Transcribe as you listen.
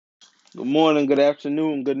Good morning, good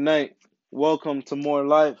afternoon, good night. Welcome to More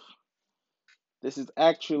Life. This is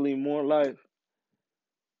actually More Life.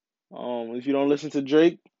 If you don't listen to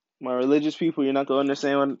Drake, my religious people, you're not gonna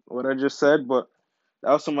understand what I just said, but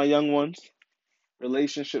that was for my young ones,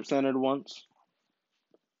 relationship centered ones.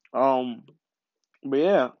 Um, but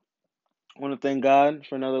yeah, I want to thank God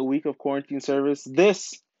for another week of quarantine service.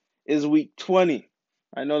 This is week 20.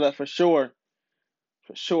 I know that for sure.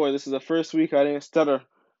 For sure, this is the first week I didn't stutter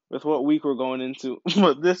with what week we're going into,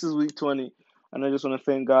 but this is week 20, and I just want to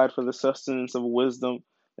thank God for the sustenance of wisdom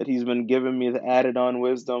that He's been giving me, the added on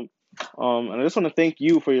wisdom. And I just want to thank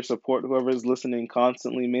you for your support, whoever is listening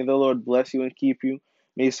constantly. May the Lord bless you and keep you.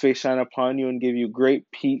 May His face shine upon you and give you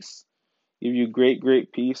great peace. Give you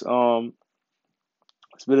great peace.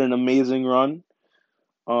 It's been an amazing run.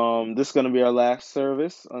 This is going to be our last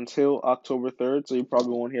service until October 3rd, so you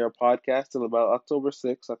probably won't hear a podcast till about October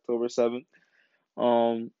 6th, October 7th.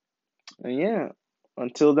 Um, and yeah,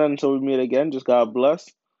 until then, until we meet again, just God bless.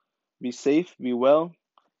 Be safe, be well.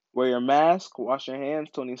 Wear your mask, wash your hands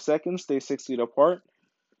 20 seconds, stay 6 feet apart.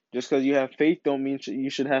 Just because you have faith don't mean you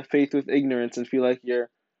should have faith with ignorance and feel like you're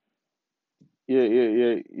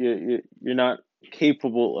not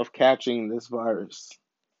capable of catching this virus.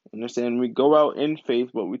 Understand? We go out in faith,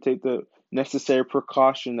 but we take the necessary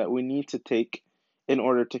precaution that we need to take in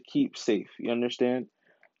order to keep safe. You understand?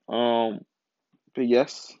 Um, but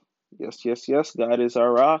yes. God is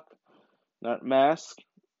our rock, not mask,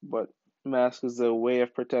 but mask is a way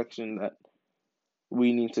of protection that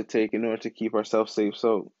we need to take in order to keep ourselves safe.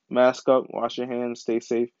 So mask up, wash your hands, stay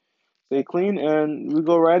safe, stay clean, and we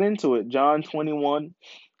go right into it. John 21.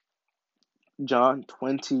 John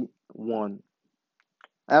 21.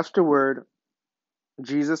 Afterward,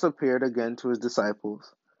 Jesus appeared again to his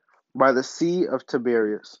disciples by the Sea of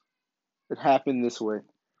Tiberias. It happened this way.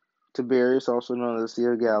 Tiberias, also known as the Sea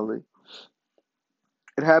of Galilee.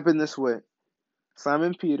 It happened this way.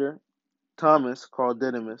 Simon Peter, Thomas, called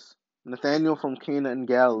Didymus, Nathanael from Cana in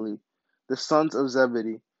Galilee, the sons of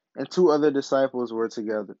Zebedee, and two other disciples were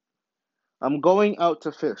together. I'm going out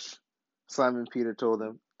to fish, Simon Peter told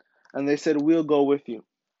them, and they said, We'll go with you.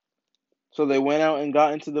 So they went out and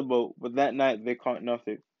got into the boat, but that night they caught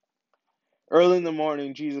nothing. Early in the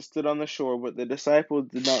morning, Jesus stood on the shore, but the disciples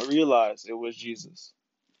did not realize it was Jesus.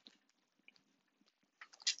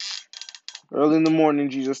 Early in the morning,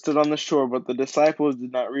 Jesus stood on the shore, but the disciples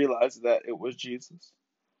did not realize that it was Jesus.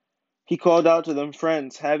 He called out to them,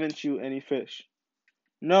 Friends, haven't you any fish?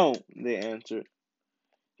 No, they answered.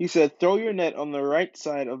 He said, Throw your net on the right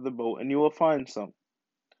side of the boat, and you will find some.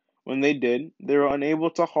 When they did, they were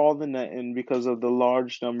unable to haul the net in because of the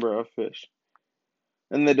large number of fish.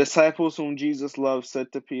 And the disciples whom Jesus loved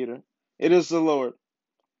said to Peter, It is the Lord.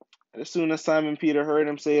 And as soon as Simon Peter heard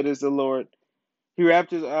him say, It is the Lord, he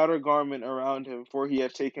wrapped his outer garment around him, for he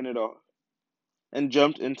had taken it off, and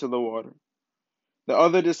jumped into the water. The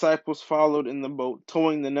other disciples followed in the boat,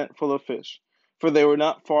 towing the net full of fish, for they were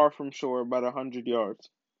not far from shore, about 100 yards.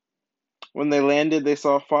 When they landed, they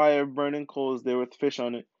saw a fire of burning coals there with fish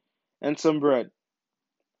on it, and some bread.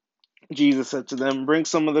 Jesus said to them, Bring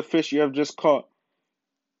some of the fish you have just caught.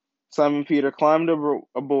 Simon Peter climbed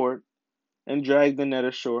aboard and dragged the net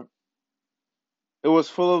ashore. It was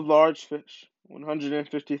full of large fish,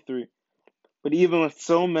 153. But even with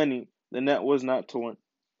so many, the net was not torn.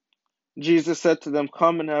 Jesus said to them,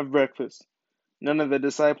 Come and have breakfast. None of the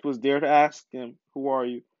disciples dared ask him, Who are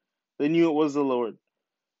you? They knew it was the Lord.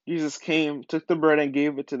 Jesus came, took the bread and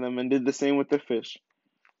gave it to them, and did the same with the fish.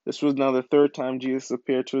 This was now the third time Jesus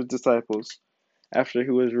appeared to his disciples after he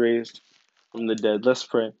was raised from the dead. Let's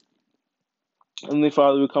pray. Heavenly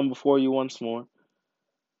Father, we come before you once more.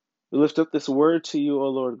 We lift up this word to you, O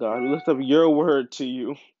Lord God. We lift up your word to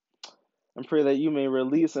you and pray that you may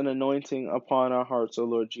release an anointing upon our hearts, O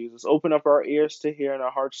Lord Jesus. Open up our ears to hear and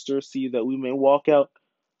our hearts to receive, that we may walk out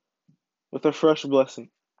with a fresh blessing,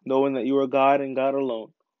 knowing that you are God and God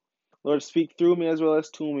alone. Lord, speak through me as well as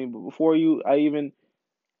to me. But before I even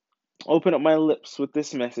open up my lips with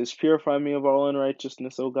this message, purify me of all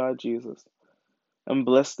unrighteousness, O God Jesus. And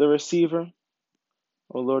bless the receiver,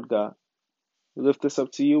 O Lord God. We lift this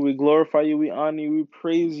up to you. We glorify you. We honor you. We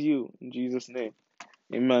praise you. In Jesus' name.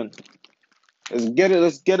 Amen. Let's get it.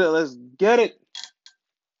 Let's get it. Let's get it.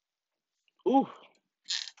 Ooh.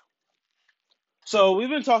 So we've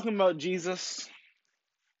been talking about Jesus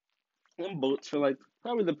on boats for like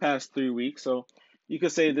probably the past 3 weeks. So you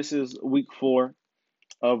could say this is week 4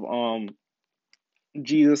 of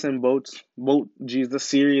Jesus and boat Jesus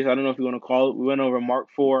series. I don't know if you want to call it. We went over Mark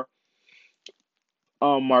 4,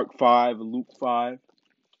 Mark 5, Luke 5.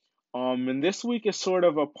 And this week is sort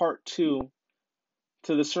of a part 2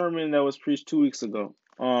 to the sermon that was preached 2 weeks ago.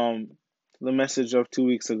 The message of 2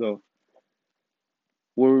 weeks ago,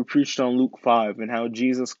 where we preached on Luke 5 and how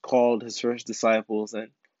Jesus called his first disciples and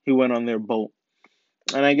he went on their boat.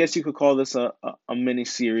 And I guess you could call this a mini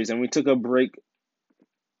series. And we took a break.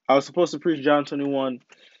 I was supposed to preach John 21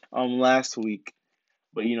 last week,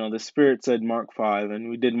 but the Spirit said Mark 5, and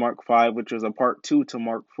we did Mark 5, which was a part 2 to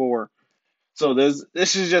Mark 4. So this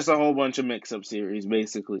is just a whole bunch of mix-up series,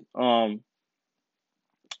 basically. But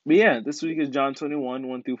yeah, this week is John 21,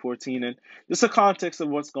 1 through 14, and just a context of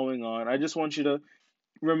what's going on. I just want you to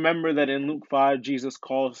remember that in Luke 5, Jesus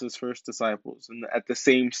calls his first disciples and at the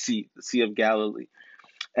same sea, the Sea of Galilee.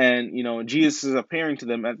 And, Jesus is appearing to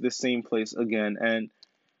them at this same place again. And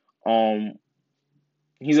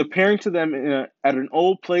he's appearing to them at an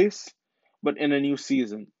old place, but in a new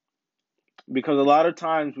season. Because a lot of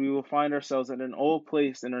times we will find ourselves at an old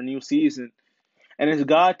place in our new season, and it's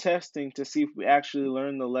God testing to see if we actually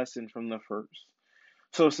learn the lesson from the first.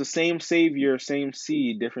 So it's the same Savior, same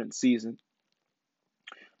seed, different season.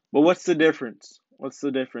 But what's the difference? What's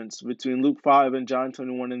the difference between Luke 5 and John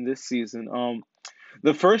 21 in this season?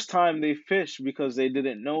 The first time they fished because they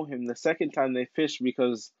didn't know him. The second time they fished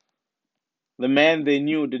because the man they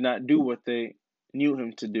knew did not do what they knew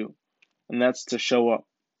him to do, and that's to show up.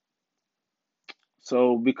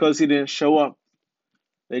 So because he didn't show up,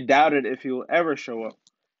 they doubted if he will ever show up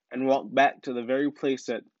and walked back to the very place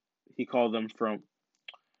that he called them from,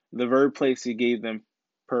 the very place he gave them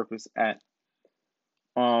purpose at.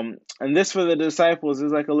 And this for the disciples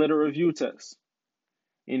is like a little review test.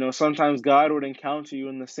 Sometimes God would encounter you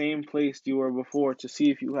in the same place you were before to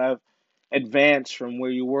see if you have advanced from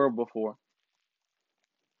where you were before.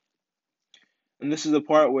 And this is the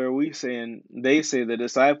part where we say, and they say, the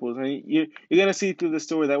disciples, and you're going to see through the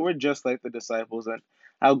story that we're just like the disciples, and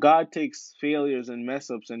how God takes failures and mess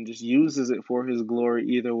ups and just uses it for his glory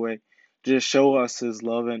either way, to just show us his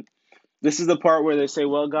love. And this is the part where they say,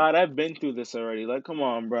 well, God, I've been through this already. Like, come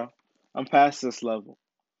on, bro. I'm past this level.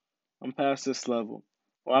 I'm past this level.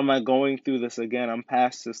 Why am I going through this again? I'm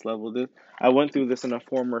past this level. I went through this in a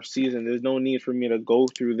former season. There's no need for me to go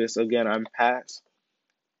through this again. I'm past.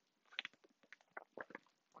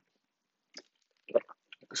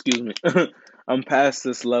 Excuse me. I'm past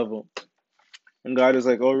this level. And God is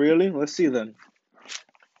like, oh, really? Let's see then.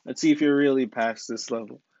 Let's see if you're really past this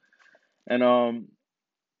level. And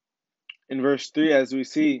in verse 3, as we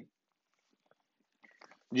see,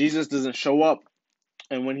 Jesus doesn't show up.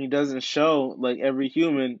 And when he doesn't show, like every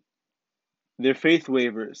human, their faith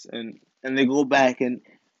wavers and they go back. And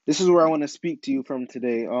this is where I want to speak to you from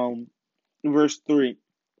today. Verse 3,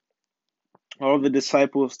 all the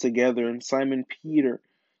disciples together, and Simon Peter,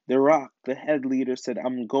 the rock, the head leader, said,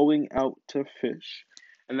 I'm going out to fish.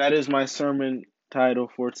 And that is my sermon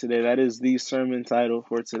title for today. That is the sermon title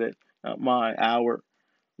for today. Not our.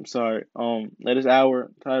 I'm sorry. That is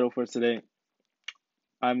our title for today.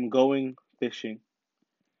 I'm going fishing.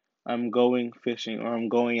 I'm going fishing, or I'm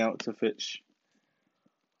going out to fish.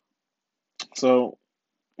 So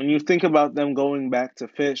when you think about them going back to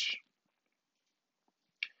fish,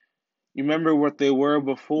 you remember what they were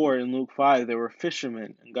before in Luke 5. They were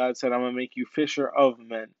fishermen. And God said, I'm going to make you fisher of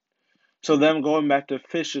men. So them going back to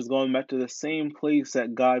fish is going back to the same place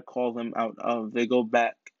that God called them out of. They go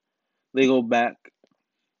back. They go back.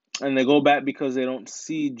 And they go back because they don't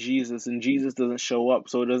see Jesus. And Jesus doesn't show up.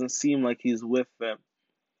 So it doesn't seem like he's with them.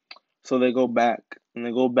 So they go back. And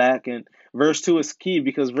they go back. And verse 2 is key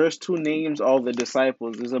because verse 2 names all the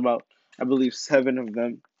disciples. There's about, I believe, 7 of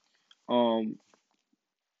them.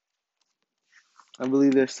 I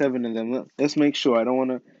believe there's 7 of them. Let's make sure. I don't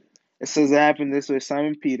want to. It says it happened this way: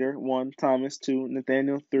 Simon Peter, 1; Thomas, 2;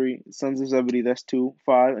 Nathanael, 3; sons of Zebedee, that's 2;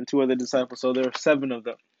 5; and 2 other disciples. So there are 7 of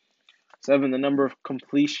them. 7, the number of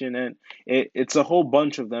completion, and it's a whole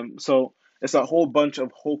bunch of them. So it's a whole bunch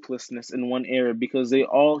of hopelessness in one area because they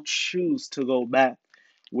all choose to go back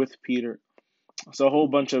with Peter. It's a whole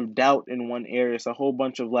bunch of doubt in one area. It's a whole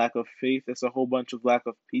bunch of lack of faith. It's a whole bunch of lack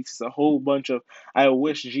of peace. It's a whole bunch of, I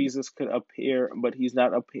wish Jesus could appear, but he's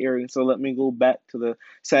not appearing. So let me go back to the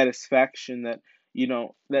satisfaction that,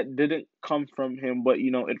 that didn't come from him, but,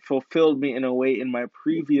 it fulfilled me in a way in my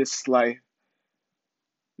previous life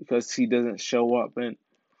because he doesn't show up. And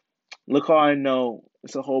look how I know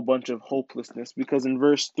it's a whole bunch of hopelessness because in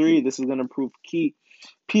verse 3, this is going to prove key.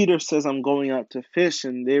 Peter says, I'm going out to fish,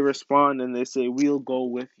 and they respond and they say, we'll go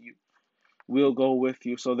with you. We'll go with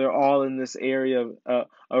you. So they're all in this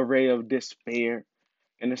array of despair.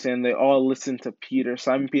 Understand? They all listen to Peter.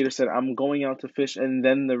 Simon Peter said, I'm going out to fish, and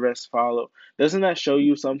then the rest follow. Doesn't that show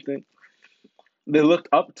you something? They looked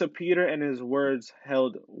up to Peter, and his words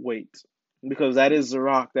held weight. because that is the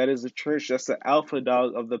rock, that is the church, that's the alpha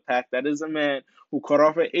dog of the pack. That is a man who cut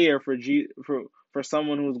off an ear for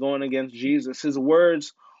someone who's going against Jesus. His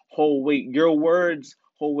words hold weight. Your words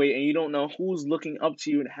hold weight, and you don't know who's looking up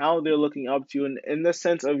to you and how they're looking up to you. And in the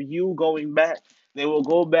sense of you going back, they will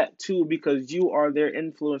go back too because you are their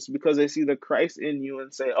influence, because they see the Christ in you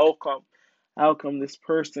and say, "Oh, come." How come this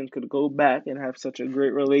person could go back and have such a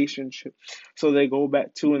great relationship? So they go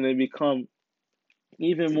back too, and they become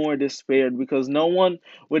even more despaired, because no one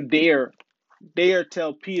would dare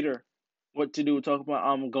tell Peter what to do. Talk about,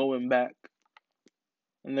 I'm going back.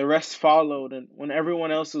 And the rest followed. And when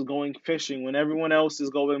everyone else is going fishing, when everyone else is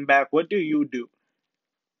going back, what do you do?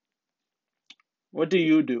 What do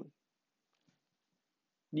you do?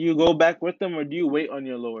 Do you go back with them, or do you wait on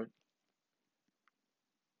your Lord?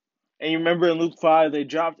 And you remember in Luke 5, they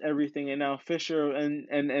dropped everything, and now fisher,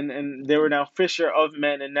 and they were now fisher of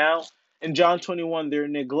men. And now in John 21, they're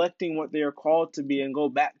neglecting what they are called to be and go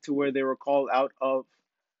back to where they were called out of.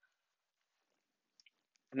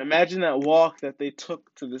 And imagine that walk that they took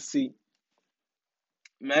to the sea.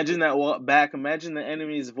 Imagine that walk back. Imagine the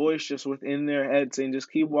enemy's voice just within their head saying,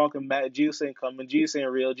 just keep walking back. Jesus ain't coming. Jesus ain't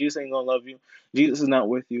real. Jesus ain't going to love you. Jesus is not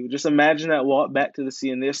with you. Just imagine that walk back to the sea,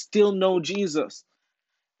 and there's still no Jesus.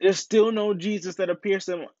 There's still no Jesus that appears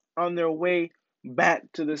to them on their way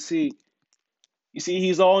back to the sea. You see,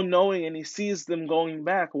 he's all knowing and he sees them going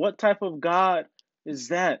back. What type of God is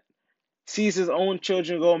that? Sees his own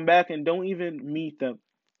children going back and don't even meet them.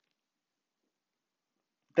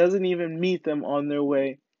 Doesn't even meet them on their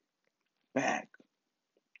way back.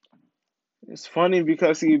 It's funny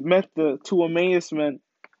because he met the two Emmaus men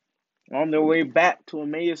on their way back to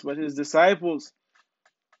Emmaus, but his disciples,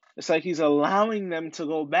 it's like he's allowing them to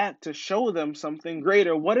go back to show them something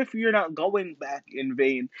greater. What if you're not going back in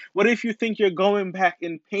vain? What if you think you're going back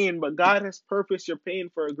in pain, but God has purposed your pain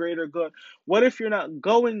for a greater good? What if you're not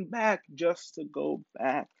going back just to go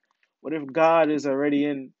back? What if God is already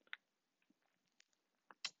in?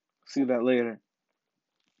 See that later.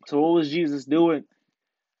 So what was Jesus doing?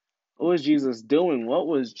 What was Jesus doing? What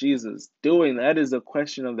was Jesus doing? That is the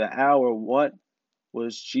question of the hour. What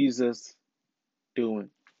was Jesus doing?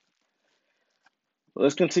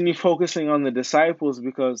 Let's continue focusing on the disciples,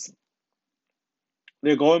 because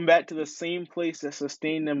they're going back to the same place that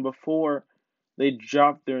sustained them before they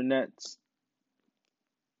dropped their nets.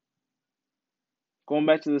 Going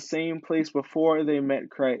back to the same place before they met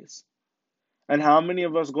Christ. And how many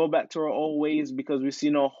of us go back to our old ways because we see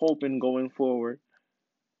no hope in going forward?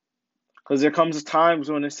 Because there comes times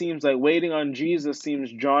when it seems like waiting on Jesus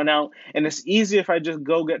seems drawn out, and it's easy if I just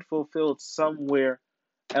go get fulfilled somewhere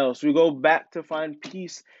else. We go back to find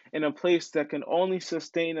peace in a place that can only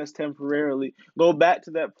sustain us temporarily. Go back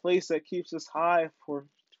to that place that keeps us high for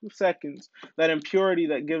 2 seconds, that impurity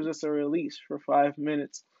that gives us a release for 5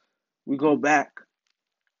 minutes. We go back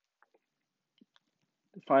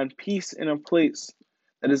to find peace in a place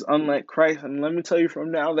that is unlike Christ. And let me tell you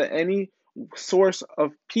from now that any source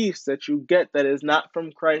of peace that you get that is not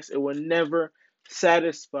from Christ, it will never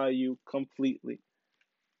satisfy you completely.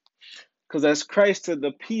 Because as Christ said,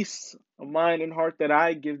 the peace of mind and heart that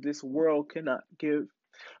I give, this world cannot give.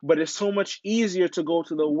 But it's so much easier to go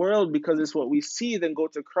to the world because it's what we see than go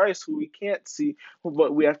to Christ, who we can't see.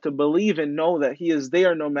 But we have to believe and know that he is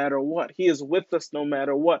there no matter what. He is with us no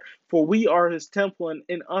matter what. For we are his temple, and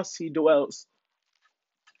in us he dwells.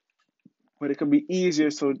 But it can be easier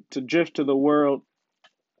to drift to the world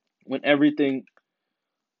when everything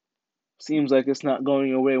seems like it's not going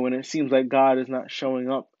your way, when it seems like God is not showing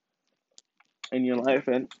up in your life.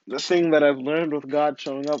 And the thing that I've learned with God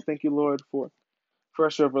showing up, thank you, Lord, for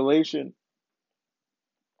fresh revelation.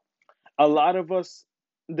 A lot of us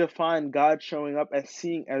define God showing up as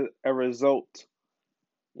seeing a result.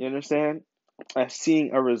 You understand? As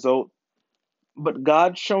seeing a result. But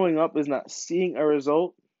God showing up is not seeing a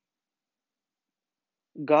result.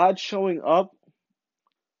 God showing up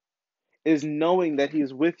is knowing that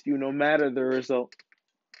he's with you no matter the result.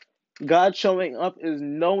 God showing up is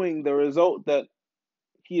knowing the result, that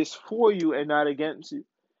he is for you and not against you.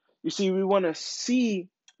 You see, we want to see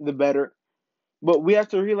the better, but we have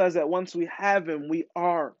to realize that once we have him, we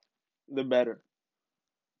are the better.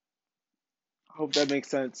 I hope that makes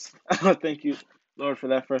sense. Thank you, Lord, for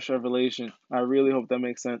that fresh revelation. I really hope that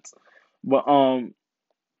makes sense. But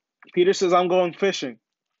Peter says, I'm going fishing.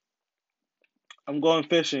 I'm going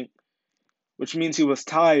fishing, which means he was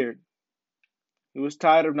tired. He was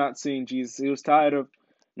tired of not seeing Jesus. He was tired of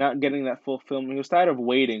not getting that fulfillment. He was tired of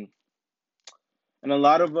waiting. And a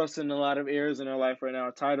lot of us in a lot of areas in our life right now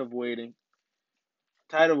are tired of waiting.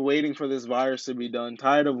 Tired of waiting for this virus to be done.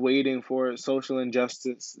 Tired of waiting for social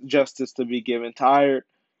justice to be given. Tired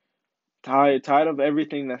of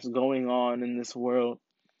everything that's going on in this world.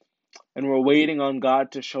 And we're waiting on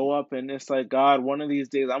God to show up. And it's like, God, one of these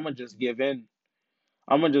days, I'm going to just give in.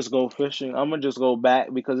 I'm going to just go fishing. I'm going to just go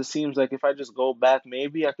back because it seems like if I just go back,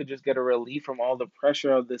 maybe I could just get a relief from all the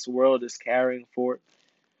pressure of this world is carrying for it.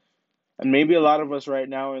 And maybe a lot of us right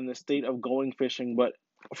now are in the state of going fishing. But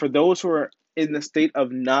for those who are in the state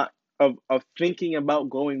of not, of thinking about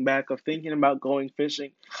going back, of thinking about going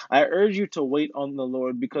fishing, I urge you to wait on the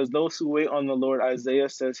Lord, because those who wait on the Lord, Isaiah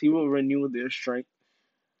says, He will renew their strength.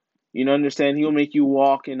 You know, understand? He will make you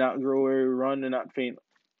walk and not grow weary, run and not faint.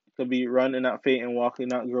 It could be run and not faint, and walk and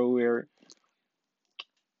not grow weary.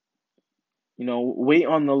 You know, wait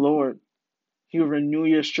on the Lord. He will renew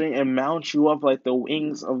your strength and mount you up like the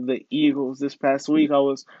wings of the eagles. This past week, I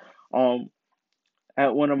was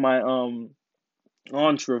at one of my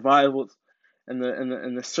launch revivals, and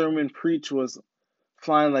the sermon preached was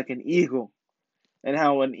flying like an eagle, and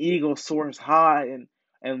how an eagle soars high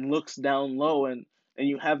and looks down low, and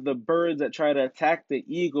you have the birds that try to attack the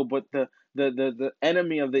eagle, but the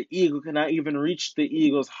enemy of the eagle cannot even reach the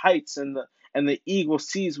eagle's heights, and the eagle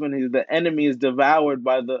sees when the enemy is devoured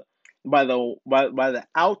by the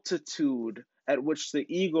altitude at which the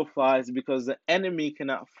eagle flies, because the enemy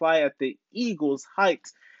cannot fly at the eagle's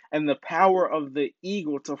heights. And the power of the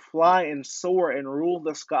eagle to fly and soar and rule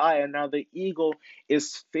the sky, and now the eagle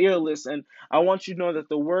is fearless. And I want you to know that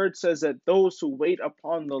the word says that those who wait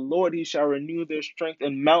upon the Lord, He shall renew their strength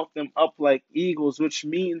and mount them up like eagles, which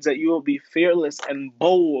means that you will be fearless and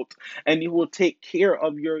bold, and you will take care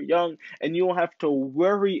of your young, and you won't have to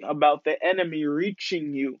worry about the enemy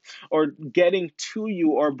reaching you or getting to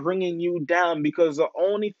you or bringing you down, because the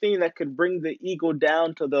only thing that could bring the eagle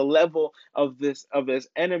down to the level of his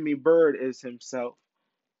enemy bird is himself.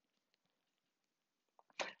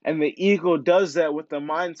 And the eagle does that with the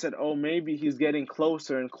mindset, oh, maybe he's getting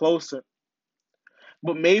closer and closer.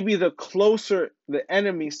 But maybe the closer the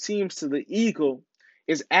enemy seems to the eagle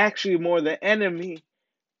is actually more the enemy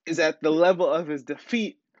is at the level of his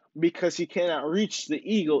defeat, because he cannot reach the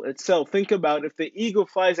eagle itself. Think about if the eagle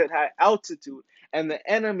flies at high altitude and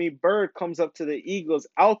the enemy bird comes up to the eagle's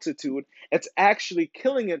altitude, it's actually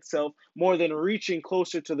killing itself more than reaching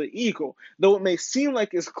closer to the eagle. Though it may seem like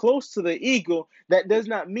it's close to the eagle, that does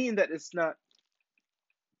not mean that it's going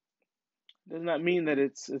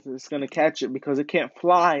to catch it, because it can't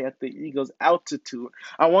fly at the eagle's altitude.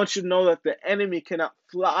 I want you to know that the enemy cannot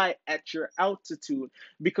fly at your altitude,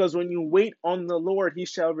 because when you wait on the Lord, He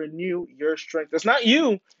shall renew your strength. It's not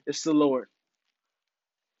you, it's the Lord.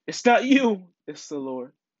 It's not you, it's the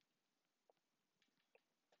Lord.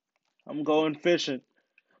 I'm going fishing.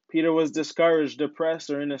 Peter was discouraged, depressed,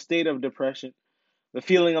 or in a state of depression. The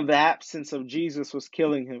feeling of the absence of Jesus was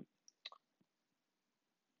killing him.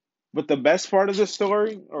 But the best part of the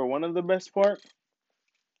story, or one of the best parts,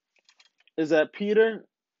 is that Peter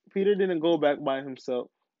didn't go back by himself.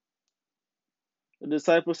 The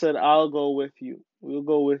disciple said, I'll go with you. We'll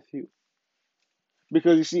go with you.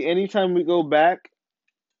 Because you see, anytime we go back,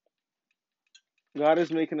 God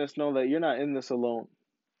is making us know that you're not in this alone.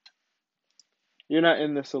 You're not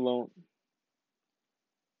in this alone.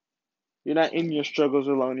 You're not in your struggles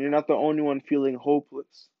alone. You're not the only one feeling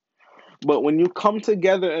hopeless. But when you come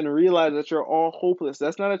together and realize that you're all hopeless,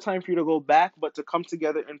 that's not a time for you to go back, but to come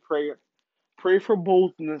together in prayer. Pray for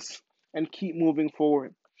boldness and keep moving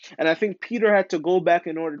forward. And I think Peter had to go back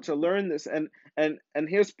in order to learn this. And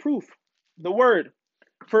here's proof. The word.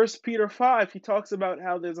 1 Peter 5, he talks about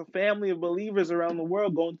how there's a family of believers around the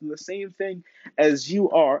world going through the same thing as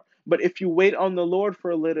you are. But if you wait on the Lord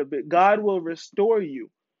for a little bit, God will restore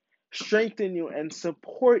you, strengthen you, and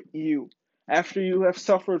support you after you have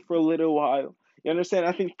suffered for a little while. You understand?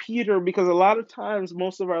 I think Peter, because a lot of times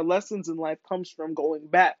most of our lessons in life comes from going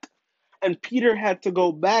back. And Peter had to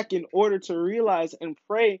go back in order to realize and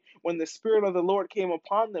pray when the Spirit of the Lord came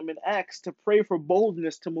upon them in Acts, to pray for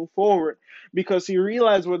boldness to move forward, because he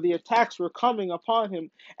realized where the attacks were coming upon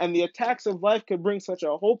him, and the attacks of life could bring such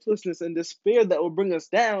a hopelessness and despair that would bring us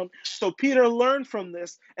down. So Peter learned from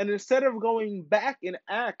this, and instead of going back in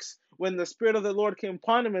Acts when the Spirit of the Lord came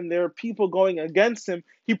upon him and there were people going against him,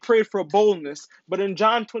 he prayed for boldness. But in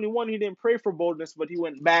John 21, he didn't pray for boldness, but he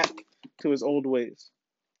went back to his old ways.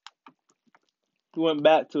 He went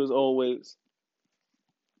back to his old ways.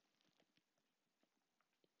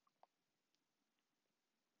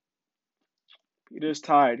 Peter's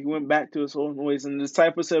tired. He went back to his old ways. And the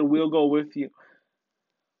disciples said, we'll go with you.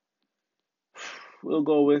 We'll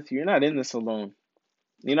go with you. You're not in this alone.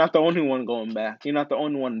 You're not the only one going back. You're not the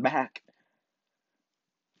only one back.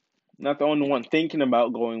 Not the only one thinking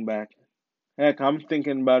about going back. Heck, I'm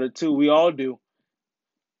thinking about it too. We all do.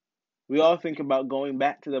 We all think about going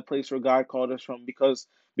back to the place where God called us from because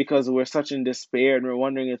we're such in despair and we're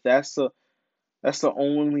wondering if that's the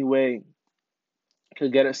only way to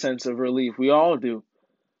get a sense of relief. We all do.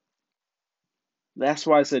 That's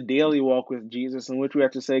why it's a daily walk with Jesus in which we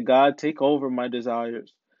have to say, God, take over my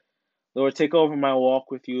desires. Lord, take over my walk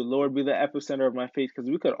with you. Lord, be the epicenter of my faith because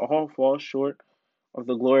we could all fall short of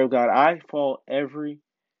the glory of God. I fall every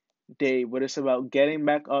day, but it's about getting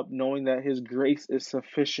back up, knowing that His grace is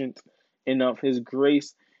sufficient enough. His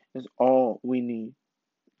grace is all we need.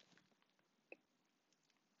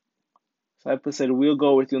 Disciple said, we'll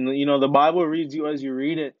go with you. You know, the Bible reads you as you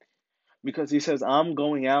read it because He says, I'm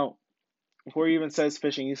going out. Before He even says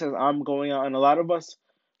fishing, He says, I'm going out. And a lot of us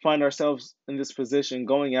find ourselves in this position,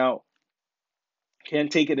 going out,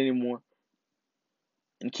 can't take it anymore.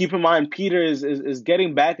 And keep in mind, Peter is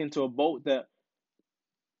getting back into a boat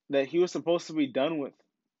that he was supposed to be done with.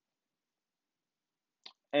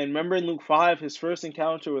 And remember in Luke 5, his first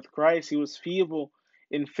encounter with Christ, he was feeble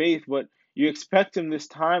in faith, but you expect him this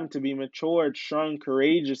time to be matured, strong,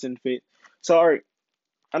 courageous in faith. Sorry,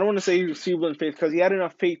 I don't want to say he was feeble in faith because he had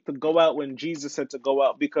enough faith to go out when Jesus said to go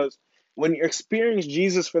out. Because when you experience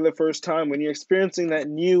Jesus for the first time, when you're experiencing that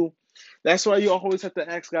new, that's why you always have to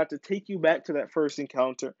ask God to take you back to that first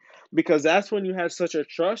encounter. Because that's when you have such a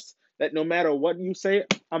trust that no matter what you say,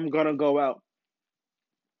 I'm going to go out.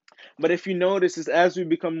 But if you notice, is as we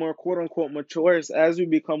become more quote unquote mature, as we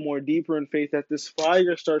become more deeper in faith, that this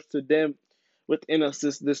fire starts to dim within us.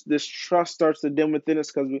 This trust starts to dim within us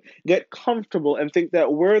because we get comfortable and think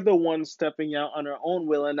that we're the ones stepping out on our own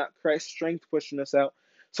will and not Christ's strength pushing us out.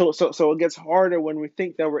 So it gets harder when we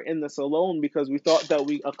think that we're in this alone because we thought that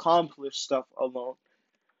we accomplished stuff alone.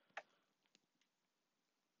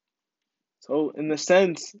 So in the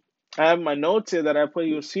sense, I have my notes here that I put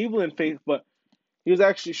he was feeble in faith, but he was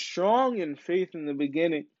actually strong in faith in the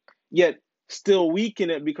beginning, yet still weak in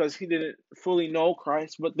it because he didn't fully know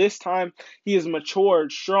Christ. But this time he is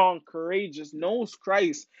matured, strong, courageous, knows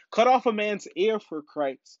Christ, cut off a man's ear for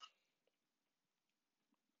Christ.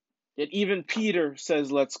 Yet even Peter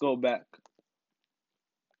says, let's go back.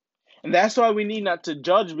 And that's why we need not to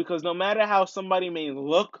judge, because no matter how somebody may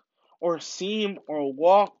look or seem or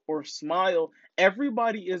walk or smile,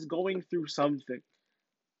 everybody is going through something.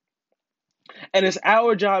 And it's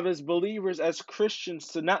our job as believers, as Christians,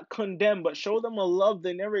 to not condemn, but show them a love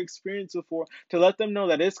they never experienced before, to let them know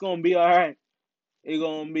that it's going to be all right. It's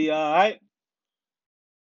going to be all right.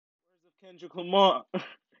 Words of Kendrick Lamar.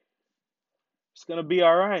 It's going to be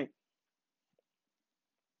all right.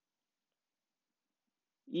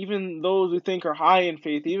 Even those who think are high in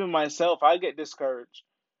faith, even myself, I get discouraged.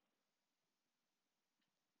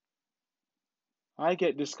 I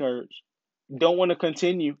get discouraged. Don't want to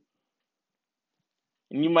continue.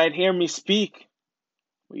 And you might hear me speak,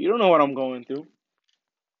 but you don't know what I'm going through.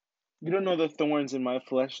 You don't know the thorns in my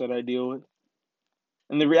flesh that I deal with.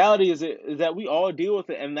 And the reality is that we all deal with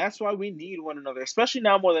it, and that's why we need one another, especially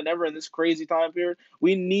now more than ever in this crazy time period.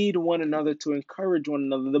 We need one another to encourage one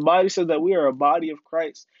another. The Bible says that we are a body of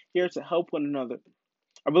Christ here to help one another.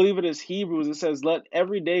 I believe it is Hebrews. It says, "Let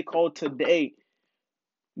every day called today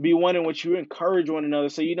be one in which you encourage one another,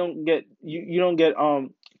 so you don't get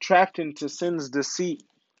trapped into sin's deceit."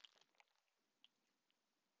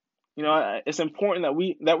 You know, it's important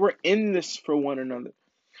that we're in this for one another.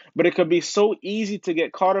 But it could be so easy to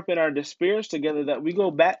get caught up in our despairs together that we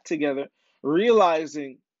go back together,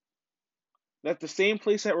 realizing that the same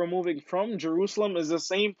place that we're moving from, Jerusalem, is the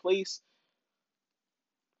same place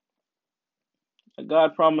that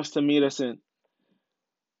God promised to meet us in.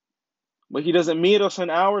 But He doesn't meet us in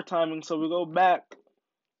our timing, so we go back.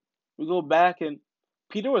 We go back, and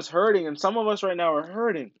Peter was hurting, and some of us right now are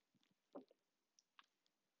hurting.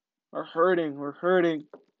 We're hurting. We're hurting.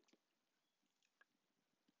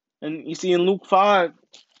 And you see, in Luke 5,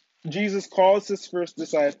 Jesus calls His first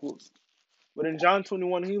disciples. But in John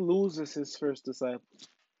 21, He loses His first disciples.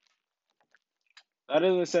 Not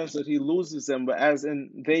in the sense that He loses them, but as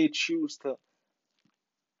in they choose to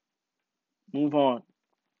move on.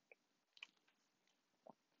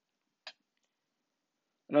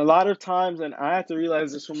 And a lot of times, and I have to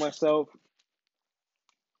realize this for myself,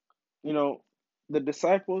 you know, the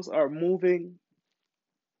disciples are moving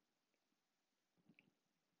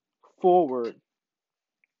forward.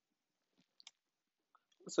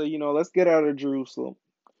 So, let's get out of Jerusalem.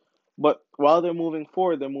 But while they're moving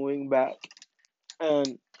forward, they're moving back.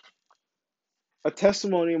 And a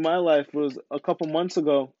testimony in my life was a couple months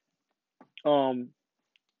ago. I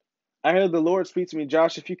heard the Lord speak to me,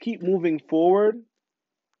 Josh, if you keep moving forward,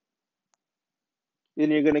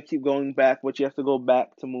 then you're going to keep going back, but you have to go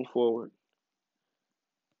back to move forward.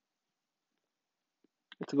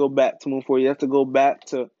 You have to go back to move forward. You have to go back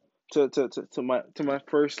to my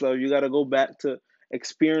first love. You got to go back to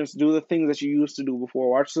experience, do the things that you used to do before.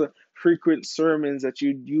 Watch the frequent sermons that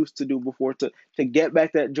you used to do before to get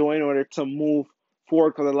back that joy in order to move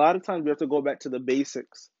forward. Because a lot of times we have to go back to the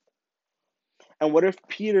basics. And what if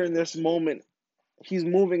Peter in this moment, he's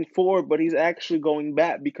moving forward, but he's actually going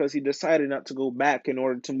back because he decided not to go back in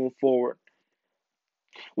order to move forward?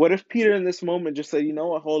 What if Peter in this moment just said, you know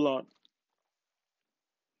what, hold on.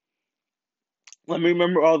 Let me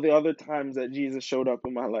remember all the other times that Jesus showed up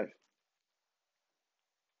in my life.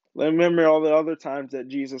 Let me remember all the other times that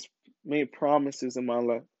Jesus made promises in my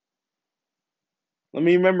life. Let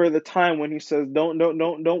me remember the time when he says, don't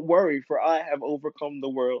worry, for I have overcome the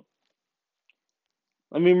world.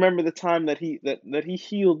 Let me remember the time that he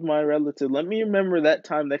healed my relative. Let me remember that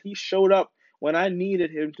time that he showed up when I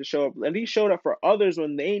needed him to show up. And he showed up for others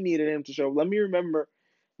when they needed him to show up. Let me remember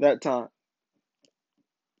that time.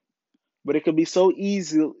 But it could be so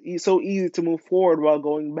easy to move forward while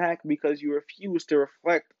going back because you refuse to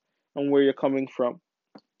reflect on where you're coming from,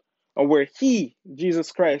 or where he,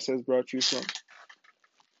 Jesus Christ, has brought you from,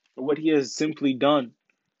 or what he has simply done.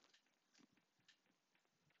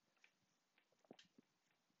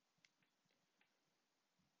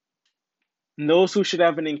 And those who should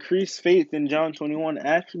have an increased faith in John 21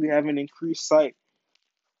 actually have an increased sight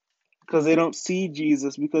because they don't see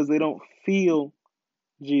Jesus, because they don't feel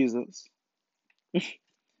Jesus. They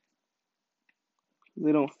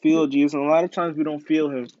don't feel Jesus. And a lot of times we don't feel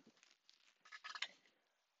him.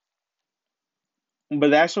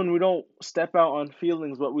 But that's when we don't step out on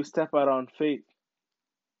feelings, but we step out on faith.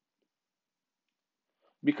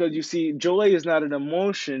 Because you see, joy is not an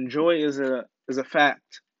emotion, joy is a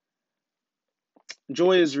fact.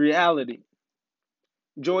 Joy is reality.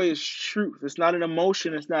 Joy is truth. It's not an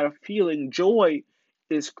emotion, it's not a feeling. Joy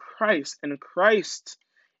is Christ, and Christ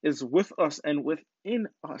is with us and within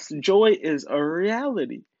us. Joy is a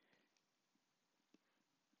reality.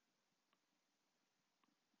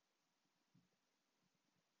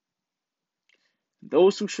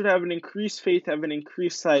 Those who should have an increased faith have an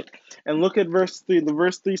increased sight. And look at verse 3. The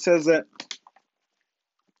verse 3 says that,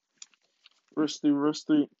 verse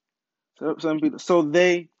 3. So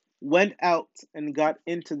they went out and got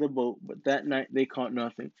into the boat, but that night they caught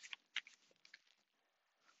nothing.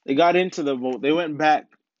 They got into the boat. They went back.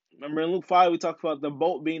 Remember in Luke 5, we talked about the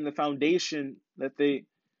boat being the foundation that they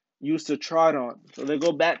used to trod on. So they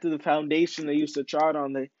go back to the foundation they used to trod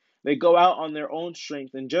on. They go out on their own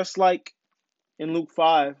strength. And just like in Luke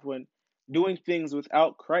 5, when doing things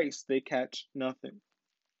without Christ, they catch nothing.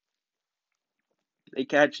 They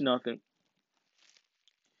catch nothing.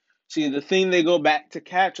 See, the thing they go back to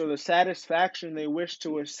catch, or the satisfaction they wish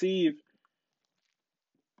to receive,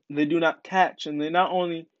 they do not catch. And they're not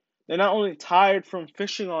only tired from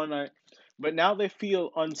fishing all night, but now they feel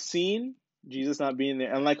unseen, Jesus not being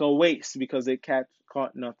there, and like a waste because they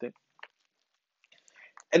caught nothing.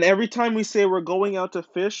 And every time we say we're going out to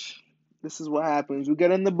fish, this is what happens. We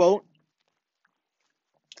get in the boat,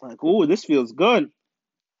 like, ooh, this feels good.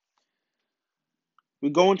 We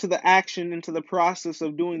go into the action, into the process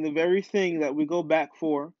of doing the very thing that we go back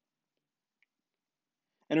for,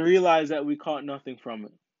 and realize that we caught nothing from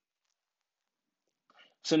it.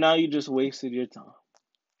 So now you just wasted your time.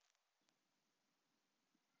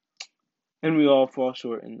 And we all fall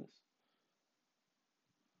short in this.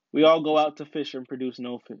 We all go out to fish and produce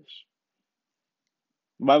no fish.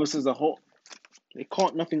 The Bible says they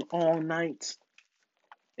caught nothing all night.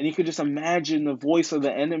 And you could just imagine the voice of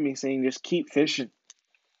the enemy saying, just keep fishing.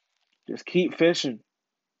 Just keep fishing.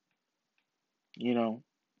 You know,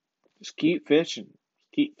 just keep fishing.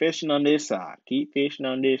 Keep fishing on this side. Keep fishing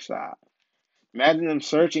on this side. Imagine them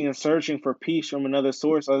searching and searching for peace from another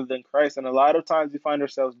source other than Christ. And a lot of times we find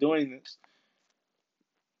ourselves doing this.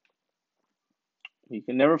 You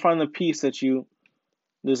can never find the peace that you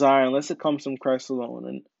desire unless it comes from Christ alone.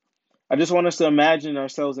 And I just want us to imagine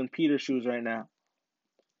ourselves in Peter's shoes right now.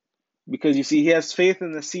 Because you see, he has faith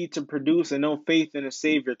in the seed to produce and no faith in a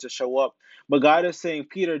Savior to show up. But God is saying,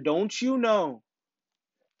 Peter, don't you know?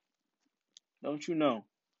 Don't you know?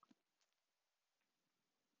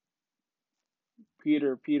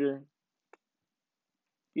 Peter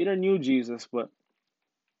knew Jesus, but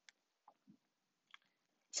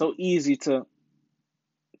so easy to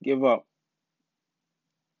give up.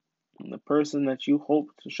 And the person that you hope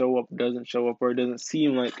to show up doesn't show up, or it doesn't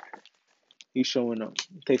seem like he's showing up.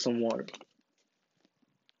 Take some water.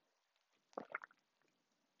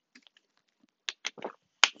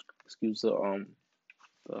 Excuse the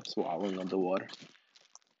swallowing of the water.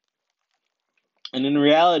 And in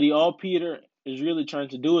reality, all Peter is really trying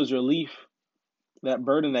to do is relieve that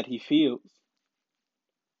burden that he feels.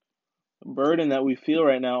 The burden that we feel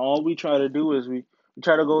right now, all we try to do is we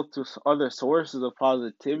try to go to other sources of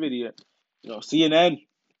positivity, CNN,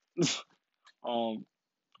 um,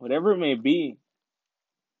 whatever it may be.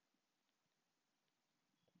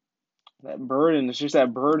 That burden, it's just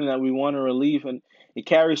that burden that we want to relieve, and it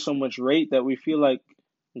carries so much weight that we feel like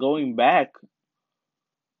going back.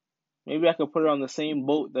 Maybe I could put it on the same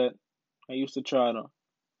boat that I used to try to.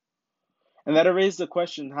 And that raises the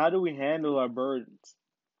question, how do we handle our burdens?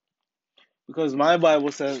 Because my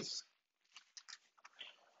Bible says,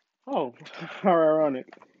 oh, how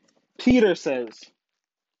ironic. Peter says,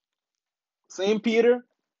 same Peter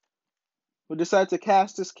who decided to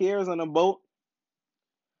cast his cares on a boat,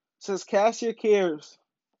 says, cast your cares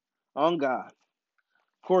on God,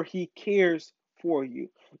 for he cares for you.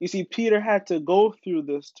 You see, Peter had to go through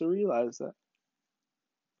this to realize that.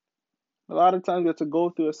 A lot of times we have to go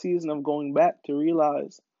through a season of going back to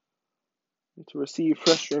realize and to receive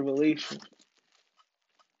fresh revelation.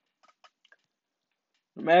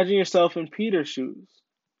 Imagine yourself in Peter's shoes.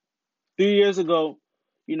 3 years ago,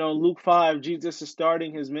 Luke 5, Jesus is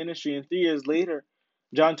starting his ministry, and 3 years later,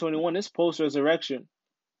 John 21, it's post-resurrection.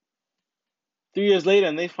 3 years later,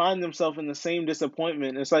 and they find themselves in the same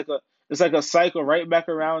disappointment. It's like a cycle right back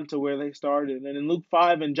around to where they started. And in Luke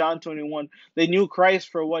 5 and John 21, they knew Christ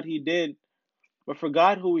for what he did, but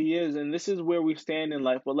forgot who he is. And this is where we stand in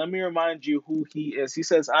life. But let me remind you who he is. He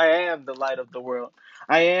says, I am the light of the world.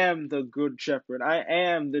 I am the good shepherd. I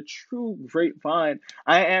am the true grapevine.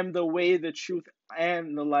 I am the way, the truth,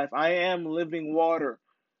 and the life. I am living water.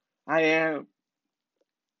 I am.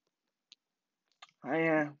 I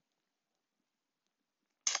am.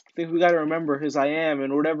 I think we got to remember his I am,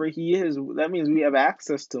 and whatever he is, that means we have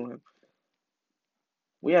access to him.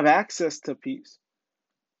 We have access to peace.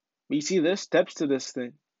 But you see, there's steps to this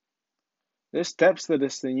thing. There's steps to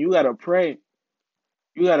this thing. You got to pray.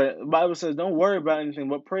 The Bible says, don't worry about anything,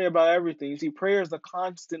 but pray about everything. You see, prayer is a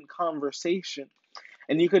constant conversation.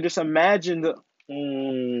 And you could just imagine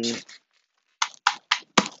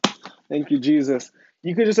thank you, Jesus.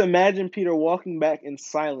 You could just imagine Peter walking back in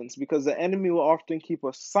silence, because the enemy will often keep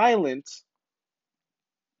us silent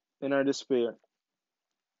in our despair.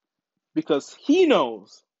 Because he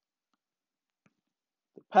knows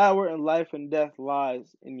the power in life and death lies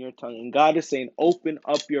in your tongue. And God is saying, open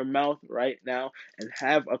up your mouth right now and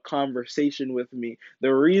have a conversation with me. The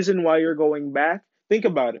reason why you're going back, think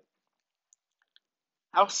about it.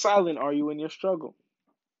 How silent are you in your struggle?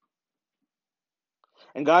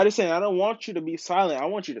 And God is saying, I don't want you to be silent. I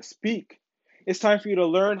want you to speak. It's time for you to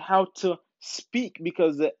learn how to speak,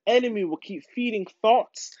 because the enemy will keep feeding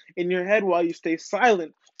thoughts in your head while you stay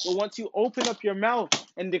silent. But once you open up your mouth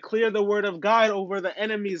and declare the word of God over the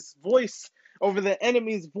enemy's voice,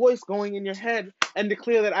 going in your head, and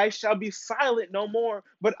declare that I shall be silent no more,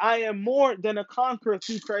 but I am more than a conqueror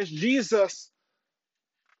through Christ Jesus,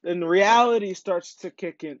 then reality starts to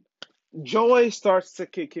kick in. Joy starts to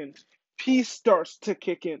kick in. Peace starts to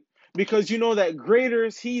kick in. Because you know that greater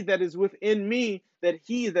is he that is within me than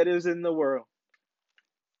he that is in the world.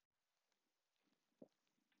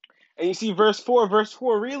 And you see verse 4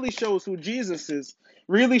 really shows who Jesus is.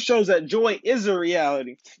 Really shows that joy is a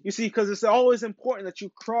reality. You see, because it's always important that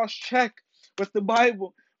you cross-check with the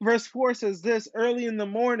Bible. Verse 4 says this, early in the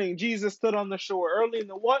morning, Jesus stood on the shore. Early in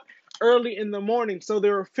the what? Early in the morning. So they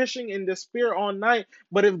were fishing in despair all night.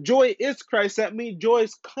 But if joy is Christ, that means joy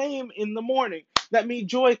came in the morning. That means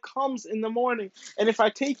joy comes in the morning. And if I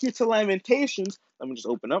take you to Lamentations, let me just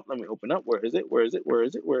open up. Let me open up. Where is it? Where is it? Where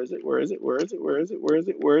is it? Where is it? Where is it? Where is it? Where is it? Where is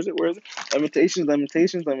it? Where is it? Where is it? Lamentations,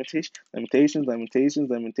 Lamentations, Lamentations, Lamentations, Lamentations,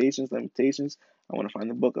 Lamentations, Lamentations. I want to find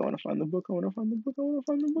the book. I want to find the book. I want to find the book. I want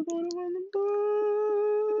to find the book. I want to find the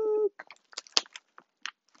book.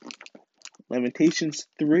 Lamentations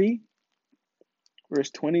 3, verse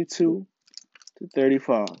 22 to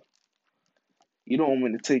 35. You don't want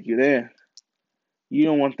me to take you there. You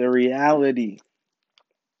don't want the reality,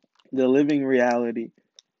 the living reality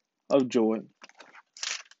of joy.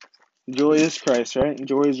 Joy is Christ, right?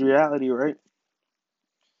 Joy is reality, right?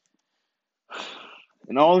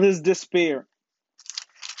 And all his despair,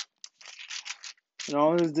 and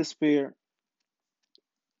all his despair,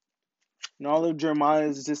 and all of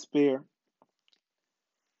Jeremiah's despair,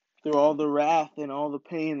 through all the wrath and all the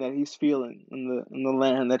pain that he's feeling in the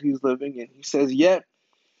land that he's living in, he says, yet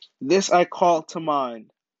this I call to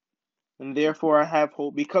mind, and therefore I have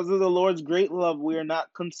hope. Because of the Lord's great love, we are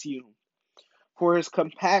not consumed, for his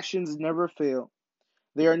compassions never fail.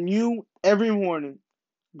 They are new every morning.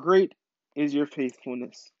 Great is your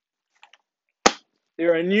faithfulness. They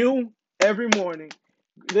are new every morning.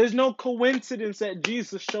 There's no coincidence that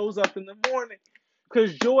Jesus shows up in the morning,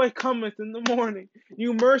 because joy cometh in the morning.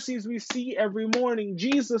 New mercies we see every morning.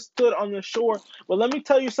 Jesus stood on the shore. But let me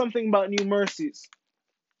tell you something about new mercies.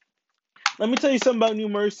 Let me tell you something about new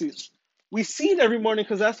mercies. We see it every morning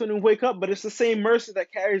because that's when we wake up, but it's the same mercy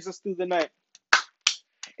that carries us through the night.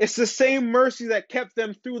 It's the same mercy that kept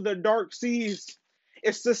them through the dark seas.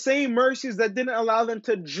 It's the same mercies that didn't allow them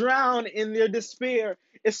to drown in their despair.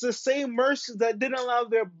 It's the same mercies that didn't allow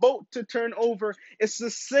their boat to turn over. It's the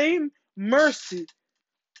same mercy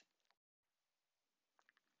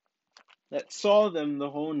that saw them the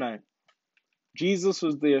whole night. Jesus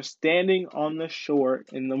was there standing on the shore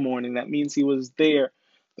in the morning. That means he was there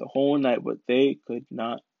the whole night, but they could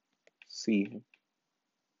not see him.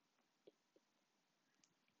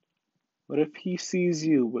 What if he sees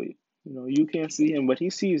you, but you can't see him, but he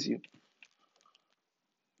sees you?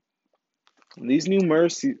 And these new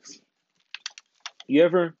mercies, you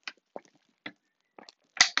ever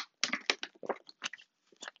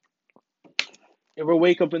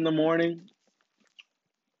wake up in the morning,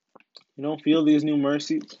 you don't feel these new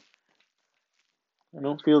mercies? I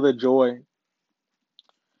don't feel the joy.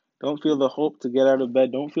 Don't feel the hope to get out of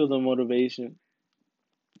bed. Don't feel the motivation.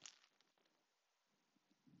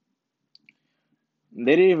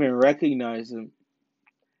 They didn't even recognize him.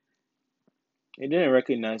 They didn't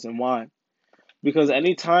recognize him. Why? Because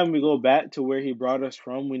anytime we go back to where he brought us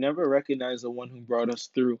from, we never recognize the one who brought us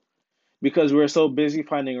through. Because we're so busy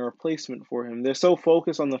finding a replacement for him. They're so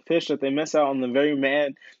focused on the fish that they miss out on the very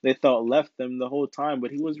man they thought left them the whole time,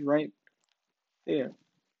 but he was right there.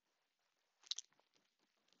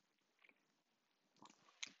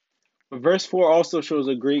 But verse 4 also shows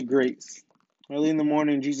a great grace. Early in the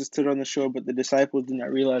morning, Jesus stood on the shore, but the disciples did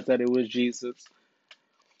not realize that it was Jesus.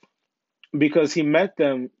 Because he met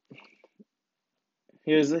them.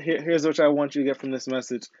 Here's what I want you to get from this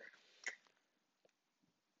message.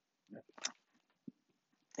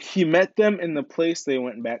 He met them in the place they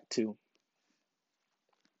went back to.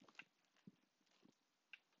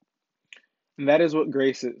 And that is what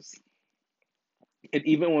grace is. And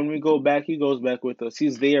even when we go back, he goes back with us.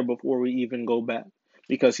 He's there before we even go back.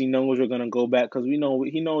 Because he knows we're going to go back. Because he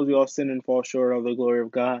knows we all sin and fall short of the glory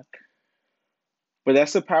of God. But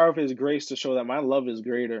that's the power of his grace to show that my love is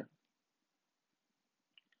greater.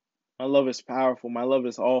 My love is powerful. My love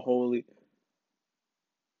is all holy.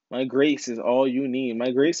 My grace is all you need.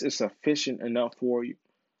 My grace is sufficient enough for you.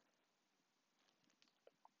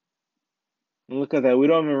 And look at that. We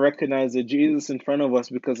don't even recognize the Jesus in front of us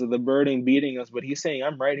because of the burden beating us. But he's saying,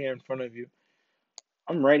 I'm right here in front of you.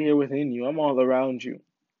 I'm right here within you. I'm all around you.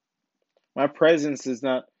 My presence is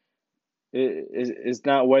not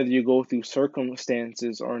whether you go through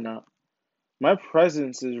circumstances or not. My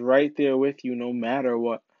presence is right there with you no matter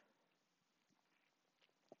what.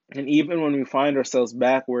 And even when we find ourselves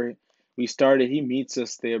back where we started, he meets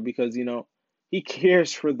us there because, he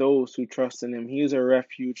cares for those who trust in him. He is a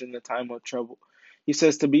refuge in the time of trouble. He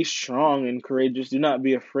says to be strong and courageous. Do not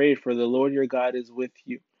be afraid, for the Lord your God is with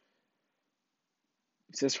you.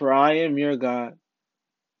 He says, for I am your God.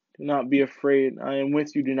 Do not be afraid. I am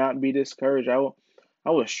with you. Do not be discouraged. I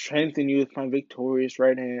will strengthen you with my victorious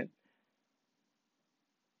right hand.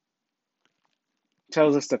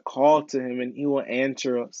 Tells us to call to him and he will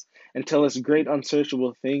answer us and tell us great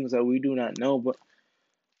unsearchable things that we do not know. But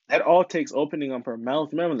that all takes opening up our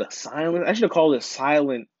mouth. Remember the silence? I should have called it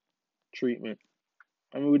silent treatment.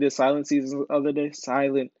 Remember we did silent seasons the other day?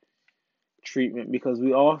 Silent treatment, because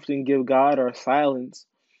we often give God our silence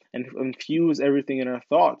and infuse everything in our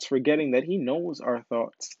thoughts, forgetting that he knows our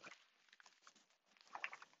thoughts.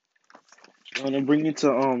 I'm going to bring you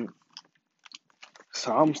to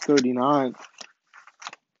Psalms 39.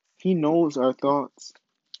 He knows our thoughts.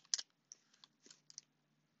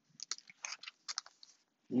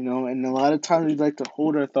 And a lot of times we like to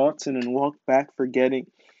hold our thoughts in and walk back forgetting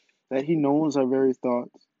that he knows our very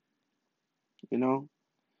thoughts. He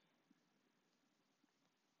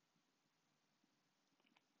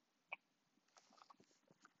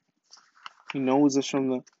knows us from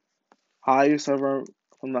the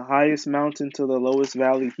highest mountain to the lowest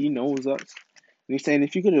valley. He knows us. And he's saying,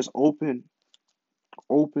 if you could just open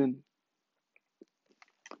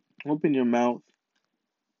your mouth.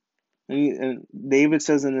 And David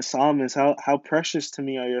says in the psalmist, how precious to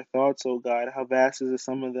me are your thoughts, O God. How vast is the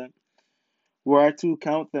sum of them. Were I to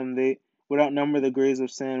count them, they would outnumber the graves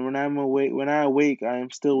of sand. When I awake, I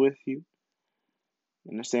am still with you.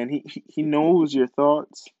 Understand? He knows your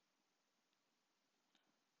thoughts.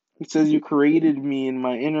 He says, you created me in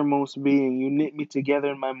my innermost being. You knit me together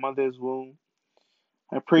in my mother's womb.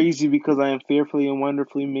 I praise you because I am fearfully and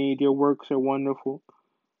wonderfully made. Your works are wonderful.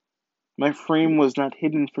 My frame was not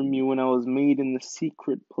hidden from you when I was made in the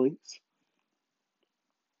secret place.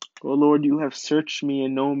 O Lord, you have searched me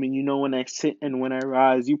and know me. You know when I sit and when I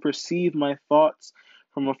rise. You perceive my thoughts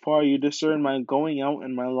from afar. You discern my going out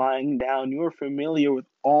and my lying down. You are familiar with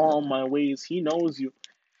all my ways. He knows you.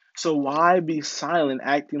 So why be silent,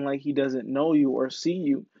 acting like he doesn't know you or see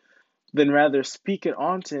you? Then rather speak it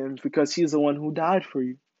onto him because he's the one who died for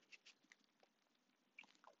you.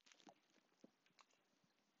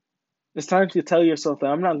 It's time to tell yourself that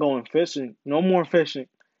I'm not going fishing. No more fishing.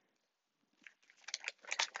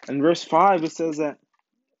 In verse 5, it says that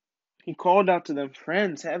he called out to them,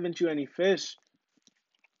 friends, haven't you any fish?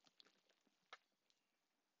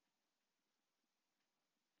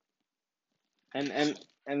 And and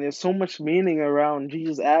and there's so much meaning around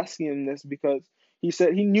Jesus asking him this because he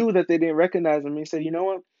said he knew that they didn't recognize him. He said, you know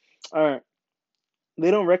what? All right,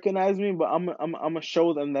 they don't recognize me, but I'm gonna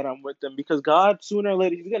show them that I'm with them because God sooner or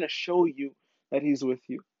later he's gonna show you that he's with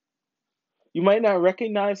you. You might not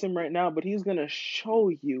recognize him right now, but he's gonna show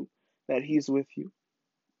you that he's with you.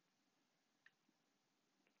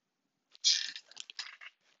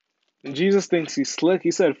 And Jesus thinks he's slick.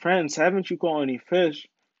 He said, friends, haven't you caught any fish?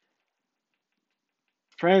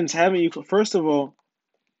 Friends, haven't you? First of all,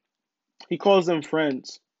 he calls them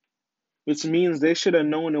friends, which means they should have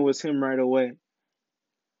known it was him right away.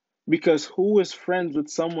 Because who is friends with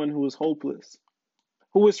someone who is hopeless?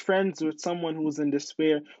 Who is friends with someone who is in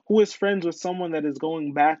despair? Who is friends with someone that is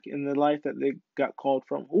going back in the life that they got called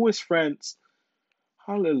from? Who is friends?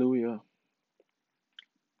 Hallelujah.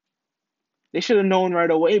 They should have known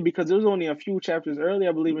right away because there was only a few chapters earlier,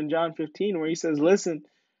 I believe in John 15, where he says, listen,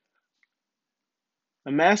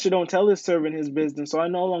 a master don't tell his servant his business, so I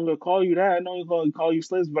no longer call you that. I no longer call you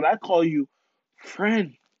slaves, but I call you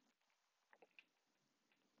friend.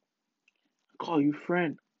 I call you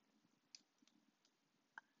friend.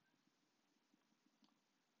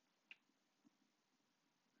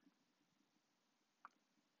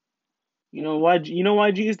 You know why? You know why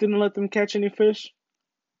Jesus didn't let them catch any fish?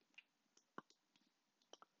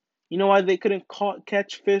 You know why they couldn't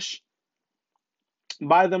catch fish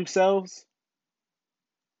by themselves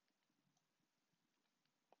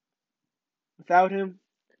without him?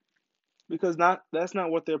 Because that's not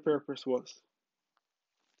what their purpose was.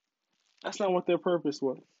 That's not what their purpose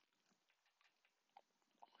was.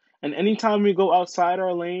 And anytime we go outside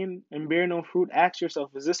our lane and bear no fruit, ask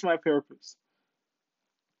yourself, is this my purpose?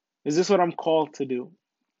 Is this what I'm called to do?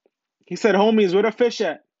 He said, homies, where the fish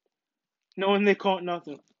at? No, and they caught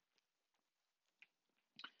nothing.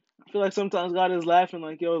 I feel like sometimes God is laughing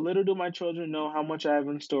like, yo, little do my children know how much I have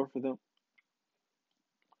in store for them.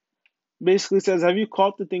 Basically says, have you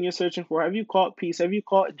caught the thing you're searching for? Have you caught peace? Have you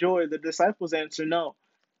caught joy? The disciples answer, no.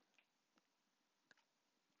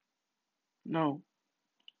 No.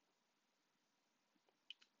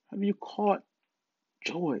 Have you caught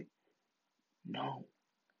joy? No.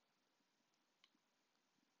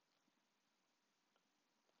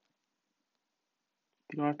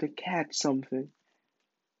 You don't have to catch something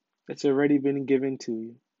that's already been given to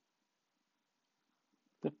you.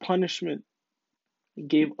 The punishment he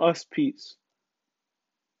gave us peace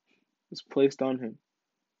was placed on him.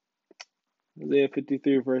 Isaiah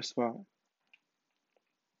 53 verse 5.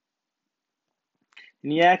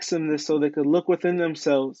 And he asked them this so they could look within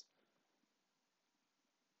themselves.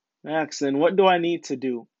 Asking, what do I need to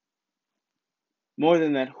do? More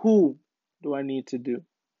than that, who do I need to do?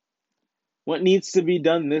 What needs to be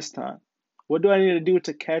done this time? What do I need to do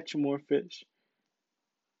to catch more fish?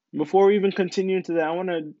 Before we even continue into that, I want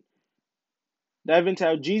to dive into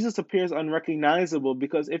how Jesus appears unrecognizable,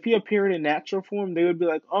 because if he appeared in natural form, they would be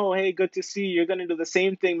like, oh, hey, good to see you. You're going to do the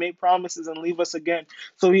same thing, make promises, and leave us again.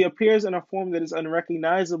 So he appears in a form that is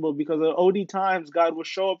unrecognizable because at OD times, God will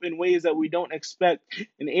show up in ways that we don't expect,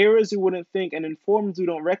 in areas we wouldn't think, and in forms we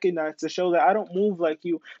don't recognize to show that I don't move like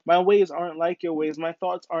you. My ways aren't like your ways. My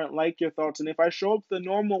thoughts aren't like your thoughts. And if I show up the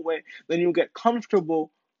normal way, then you'll get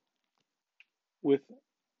comfortable with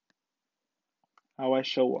how I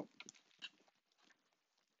show up.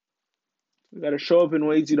 You got to show up in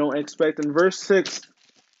ways you don't expect. In verse 6,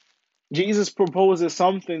 Jesus proposes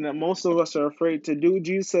something that most of us are afraid to do.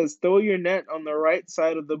 Jesus says, throw your net on the right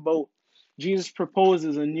side of the boat. Jesus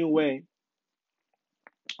proposes a new way,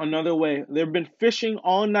 another way. They've been fishing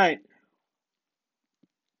all night.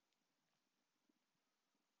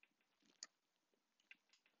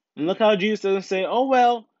 And look how Jesus doesn't say, oh,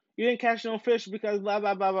 well, you didn't catch no fish because blah,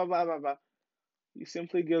 blah, blah, blah, blah, blah, blah. He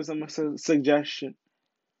simply gives them a suggestion.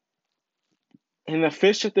 And the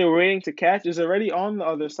fish that they're waiting to catch is already on the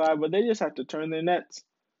other side, but they just have to turn their nets.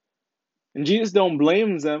 And Jesus don't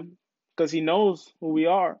blame them because he knows who we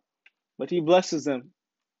are, but he blesses them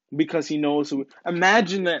because he knows who.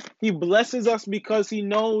 Imagine that. He blesses us because he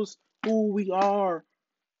knows who we are.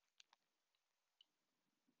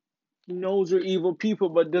 He knows we're evil people,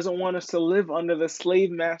 but doesn't want us to live under the slave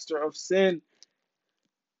master of sin.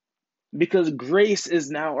 Because grace is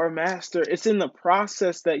now our master. It's in the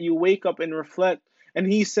process that you wake up and reflect. And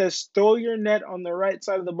he says, throw your net on the right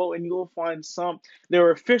side of the boat and you will find some. They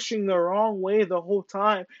were fishing the wrong way the whole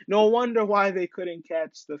time. No wonder why they couldn't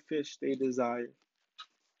catch the fish they desired.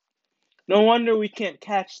 No wonder we can't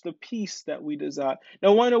catch the peace that we desire.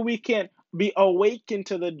 No wonder we can't be awakened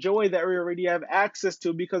to the joy that we already have access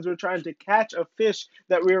to because we're trying to catch a fish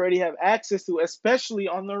that we already have access to, especially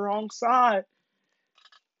on the wrong side.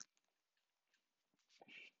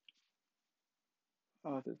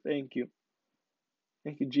 Father, thank you.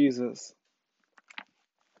 Thank you, Jesus.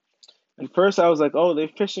 And first I was like, oh, they're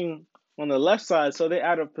fishing on the left side, so they're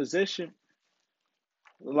out of position.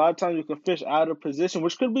 A lot of times we can fish out of position,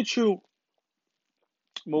 which could be true.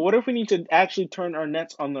 But what if we need to actually turn our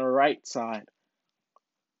nets on the right side?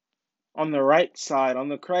 On the right side, on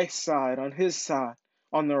the Christ side, on his side,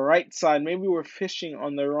 on the right side. Maybe we're fishing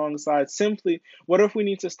on the wrong side. Simply, what if we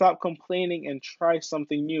need to stop complaining and try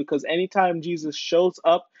something new? Because anytime Jesus shows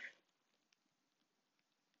up,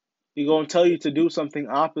 he's going to tell you to do something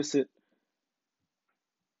opposite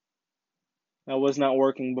that was not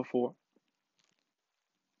working before.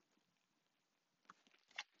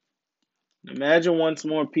 Imagine once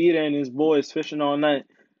more Peter and his boys fishing all night.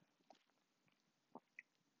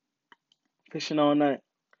 Fishing all night.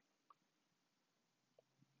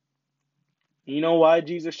 You know why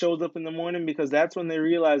Jesus shows up in the morning? Because that's when they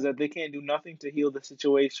realize that they can't do nothing to heal the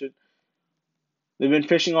situation. They've been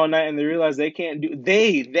fishing all night and they realize they can't do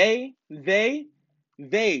they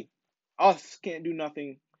us can't do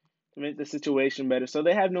nothing to make the situation better. So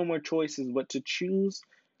they have no more choices but to choose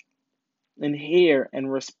and hear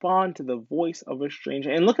and respond to the voice of a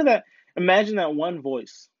stranger. And look at that. Imagine that one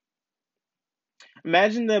voice.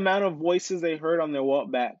 Imagine the amount of voices they heard on their walk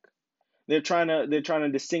back. They're trying to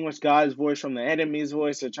distinguish God's voice from the enemy's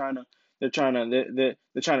voice. They're trying to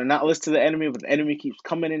not listen to the enemy, but the enemy keeps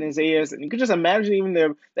coming in his ears. And you can just imagine even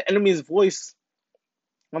the enemy's voice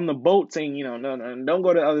on the boat saying, no, no, don't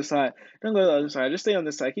go to the other side. Don't go to the other side. Just stay on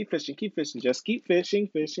this side. Keep fishing. Just keep fishing,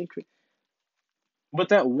 fishing. But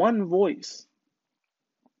that one voice,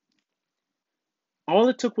 all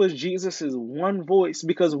it took was Jesus's one voice.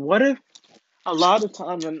 Because what if a lot of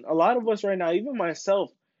times, and a lot of us right now, even myself,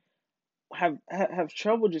 have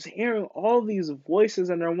trouble just hearing all these voices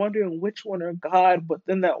and they're wondering which one are God, but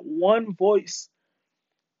then that one voice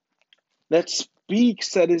that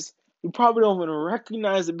speaks that is we probably don't even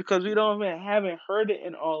recognize it because we don't even haven't heard it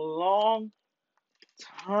in a long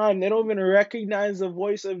time. They don't even recognize the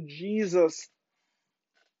voice of Jesus.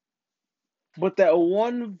 But that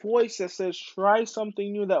one voice that says try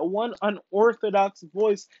something new, that one unorthodox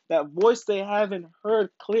voice, that voice they haven't heard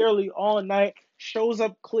clearly all night, shows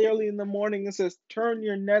up clearly in the morning and says, turn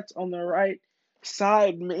your nets on the right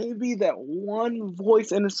side. Maybe that one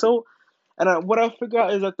voice, and it's so, what I figure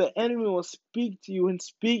out is that the enemy will speak to you and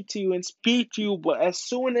speak to you and speak to you, but as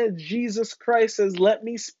soon as Jesus Christ says, let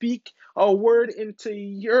me speak a word into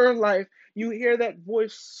your life, you hear that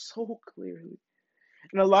voice so clearly.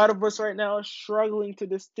 And a lot of us right now are struggling to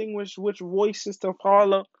distinguish which voices to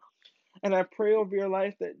follow. And I pray over your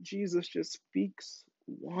life that Jesus just speaks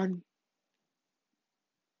once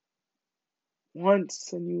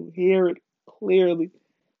and you hear it clearly.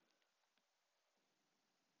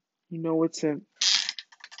 You know it's him.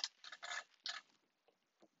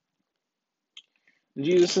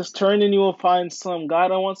 Jesus says, turn and you will find some.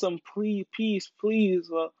 God, I want some peace, please.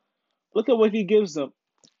 Well, look at what he gives them.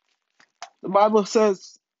 The Bible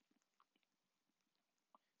says,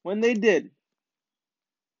 when they did,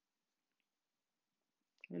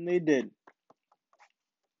 they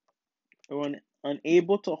were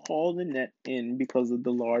unable to haul the net in because of the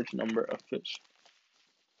large number of fish.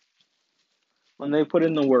 When they put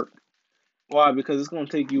in the work. Why? Because it's going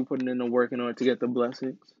to take you putting in the work in order to get the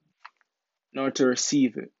blessings, in order to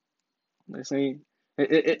receive it. They're saying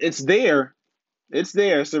it's there. It's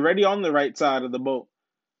there. It's already on the right side of the boat.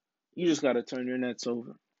 You just got to turn your nets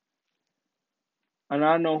over. And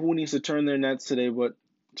I don't know who needs to turn their nets today, but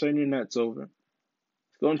turn your nets over.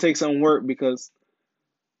 It's going to take some work because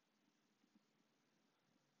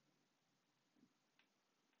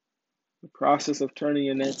the process of turning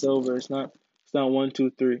your nets over is not 1,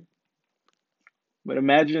 2, 3. But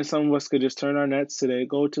imagine if some of us could just turn our nets today,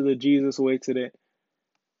 go to the Jesus way today,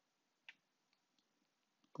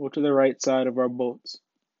 go to the right side of our boats.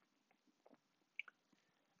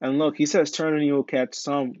 And look, he says, turn and you will catch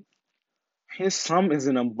some. His some is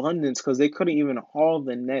in abundance because they couldn't even haul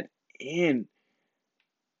the net in.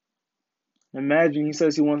 Imagine he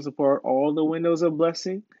says he wants to pour out all the windows of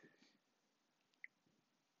blessing.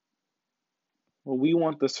 Well, we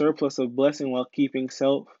want the surplus of blessing while keeping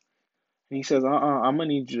self. And he says, I'm going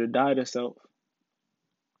to need you to die to self.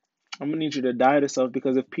 I'm going to need you to die to self,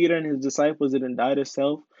 because if Peter and his disciples didn't die to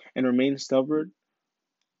self and remain stubborn,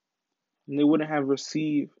 they wouldn't have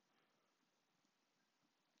received.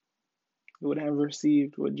 They wouldn't have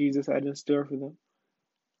received what Jesus had in store for them.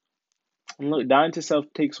 And look, dying to self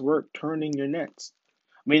takes work, turning your nets.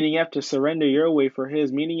 Meaning you have to surrender your way for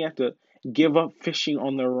his. Meaning you have to give up fishing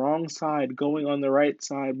on the wrong side, going on the right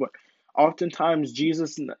side. But oftentimes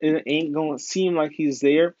Jesus ain't going to seem like he's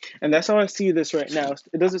there. And that's how I see this right now.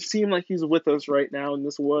 It doesn't seem like he's with us right now in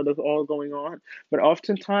this world of all going on. But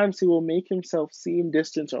oftentimes he will make himself seem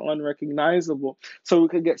distant or unrecognizable. So we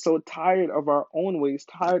could get so tired of our own ways,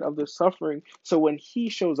 tired of the suffering. So when he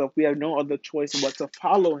shows up, we have no other choice but to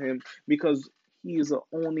follow him, because he is the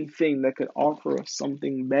only thing that could offer us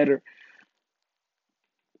something better.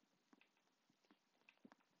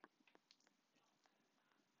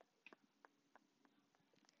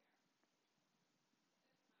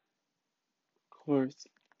 Of course.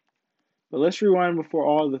 But let's rewind before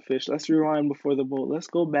all the fish. Let's rewind before the boat. Let's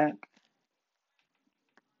go back.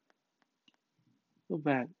 Go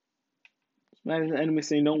back. Imagine the enemy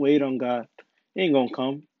saying, don't wait on God. He ain't going to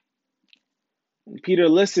come. And Peter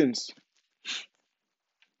listens,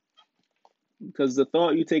 because the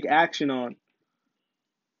thought you take action on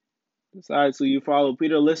decides who you follow.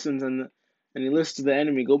 Peter listens, and he listens to the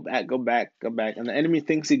enemy. Go back, go back, go back. And the enemy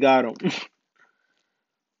thinks he got him.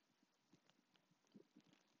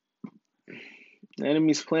 The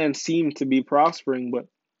enemy's plans seem to be prospering, but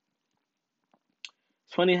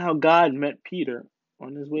it's funny how God met Peter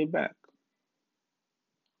on his way back.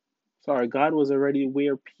 Sorry, God was already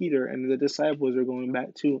where Peter and the disciples are going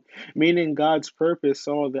back to. Meaning God's purpose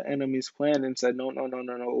saw the enemy's plan and said, no, no, no,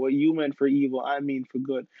 no, no. What you meant for evil, I mean for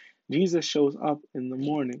good. Jesus shows up in the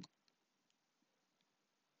morning.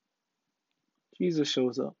 Jesus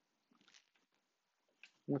shows up.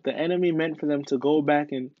 What the enemy meant for them to go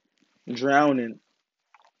back and drown in,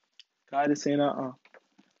 God is saying, I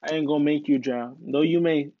ain't going to make you drown. Though you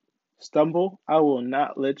may stumble, I will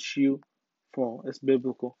not let you fall. It's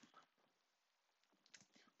biblical.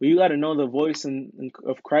 But you got to know the voice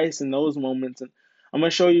of Christ in those moments. And I'm going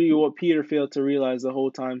to show you what Peter failed to realize the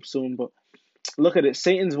whole time soon. But look at it.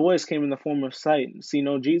 Satan's voice came in the form of sight. See,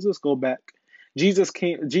 no, Jesus, go back.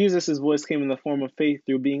 Jesus's voice came in the form of faith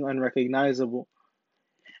through being unrecognizable.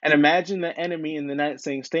 And imagine the enemy in the night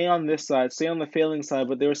saying, stay on this side, stay on the failing side.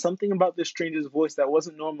 But there was something about this stranger's voice that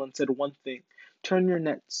wasn't normal and said one thing: turn your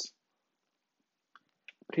nets.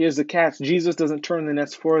 But here's the catch. Jesus doesn't turn the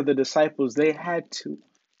nets for the disciples. They had to.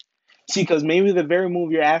 See, because maybe the very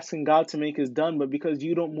move you're asking God to make is done, but because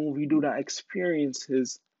you don't move, you do not experience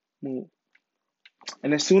his move.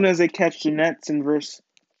 And as soon as they catch the nets in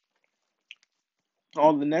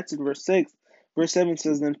all the nets in verse 6, verse 7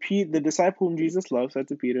 says, then Pete, the disciple whom Jesus loved, said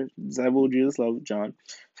to Peter, the disciple whom Jesus loved, John,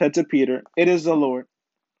 said to Peter, it is the Lord.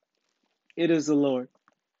 It is the Lord.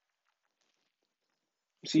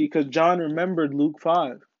 See, because John remembered Luke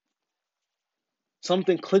 5.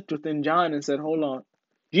 Something clicked within John and said, hold on.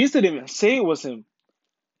 Jesus didn't even say it was him.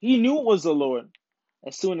 He knew it was the Lord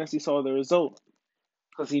as soon as he saw the result,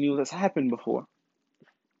 because he knew this happened before.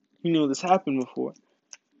 He knew this happened before.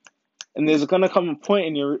 And there's going to come a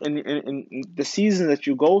point in the season that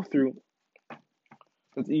you go through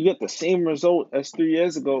that you get the same result as 3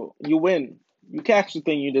 years ago. You win. You catch the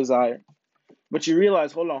thing you desire. But you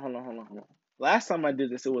realize, hold on. Last time I did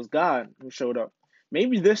this, it was God who showed up.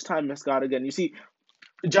 Maybe this time it's God again. You see,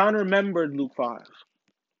 John remembered Luke 5.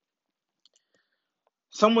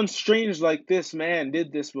 Someone strange like this man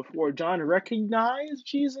did this before. John recognized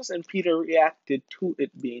Jesus, and Peter reacted to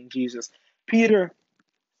it being Jesus.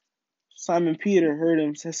 Simon Peter heard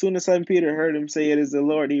him. As soon as Simon Peter heard him say, it is the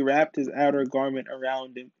Lord, he wrapped his outer garment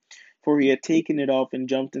around him, for he had taken it off and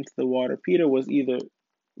jumped into the water. Peter was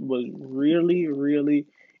really, really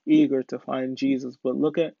eager to find Jesus. But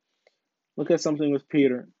look at something with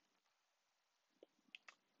Peter.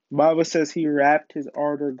 The Bible says he wrapped his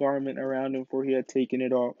outer garment around him, for he had taken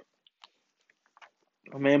it off.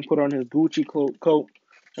 A man put on his Gucci coat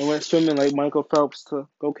and went swimming like Michael Phelps to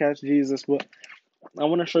go catch Jesus. But I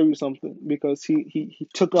want to show you something, because he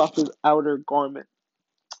took off his outer garment.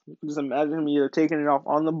 You can just imagine him either taking it off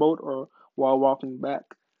on the boat or while walking back.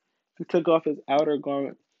 He took off his outer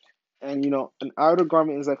garment. And an outer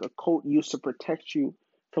garment is like a coat used to protect you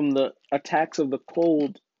from the attacks of the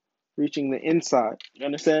cold reaching the inside. You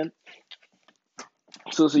understand?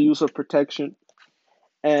 So it's a use of protection.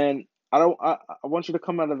 And I want you to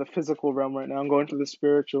come out of the physical realm right now and go into the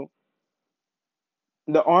spiritual.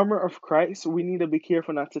 The armor of Christ, we need to be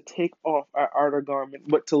careful not to take off our outer garment,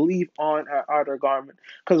 but to leave on our outer garment.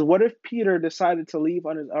 Because what if Peter decided to leave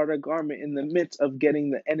on his outer garment in the midst of getting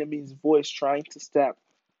the enemy's voice trying to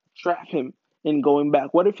trap him in going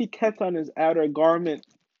back? What if he kept on his outer garment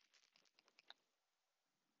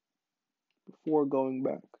before going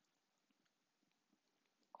back?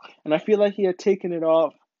 And I feel like he had taken it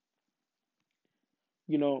off,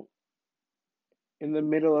 you know, in the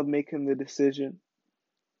middle of making the decision.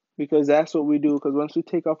 Because that's what we do. Because once we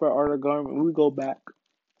take off our outer garment, we go back.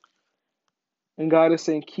 And God is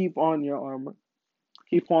saying, keep on your armor.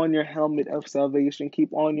 Keep on your helmet of salvation.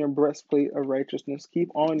 Keep on your breastplate of righteousness. Keep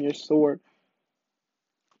on your sword,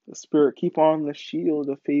 the Spirit. Keep on the shield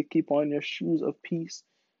of faith. Keep on your shoes of peace.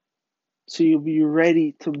 So you'll be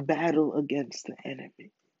ready to battle against the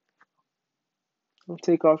enemy. Don't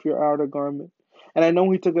take off your outer garment. And I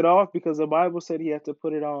know he took it off because the Bible said he had to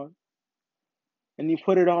put it on. And he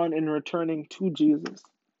put it on in returning to Jesus.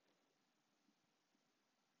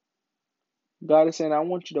 God is saying, I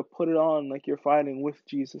want you to put it on like you're fighting with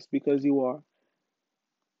Jesus, because you are.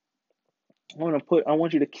 I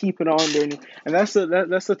want you to keep it on there. And that's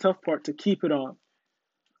the tough part, to keep it on.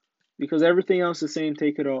 Because everything else is saying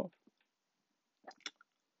take it off.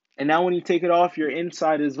 And now when you take it off, your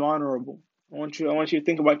inside is vulnerable. I want you to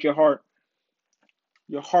think about your heart.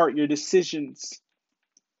 Your heart, your decisions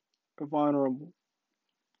are vulnerable.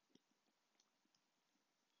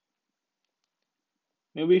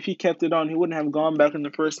 Maybe if he kept it on, he wouldn't have gone back in the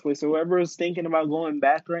first place. So whoever is thinking about going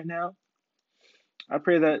back right now, I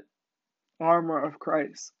pray that armor of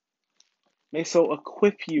Christ may so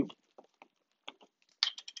equip you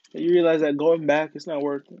that you realize that going back is not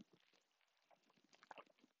worth it.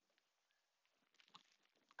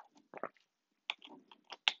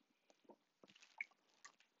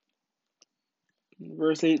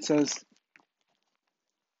 Verse 8 says,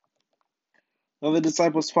 "Now the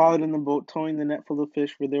disciples followed in the boat, towing the net full of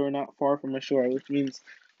fish, for they were not far from the shore," which means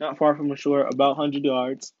not far from the shore, about 100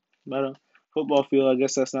 yards. About a football field. I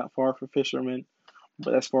guess that's not far for fishermen,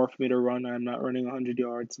 but that's far for me to run. I'm not running 100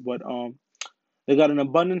 yards. But they got an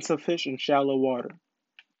abundance of fish in shallow water.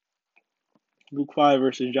 Luke 5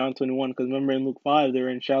 versus John 21. Because remember in Luke 5, they were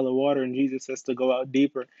in shallow water, and Jesus says to go out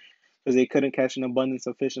deeper, because they couldn't catch an abundance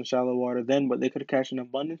of fish in shallow water then, but they could catch an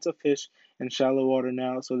abundance of fish in shallow water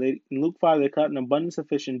now. So in Luke 5, they caught an abundance of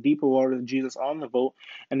fish in deeper water with Jesus on the boat.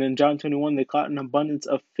 And in John 21, they caught an abundance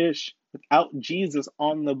of fish without Jesus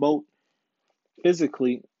on the boat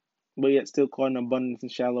physically, but yet still caught an abundance in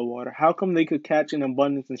shallow water. How come they could catch an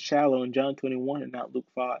abundance in shallow in John 21 and not Luke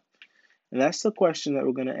 5? And that's the question that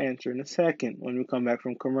we're going to answer in a second when we come back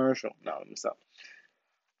from commercial. Now, let me stop.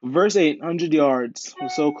 Verse 8, 100 yards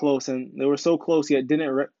was so close, and they were so close yet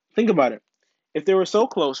didn't think about it. If they were so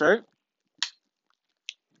close, right?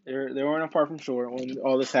 They weren't apart from shore when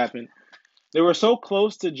all this happened. They were so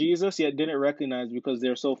close to Jesus yet didn't recognize, because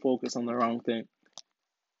they're so focused on the wrong thing.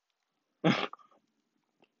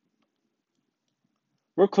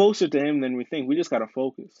 We're closer to him than we think. We just got to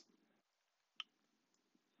focus.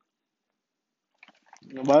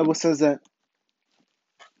 The Bible says that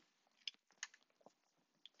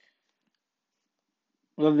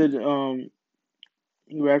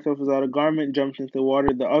he wrapped up his outer garment, jumped into the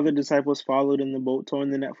water. The other disciples followed in the boat,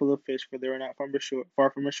 towing the net full of fish, for they were not far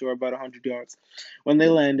from the shore, about 100 yards. When they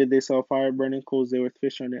landed, they saw fire burning coals there with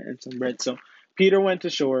fish on it and some bread. So Peter went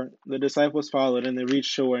to shore, the disciples followed, and they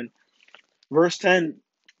reached shore. And verse 10,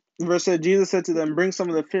 verse said, Jesus said to them, "Bring some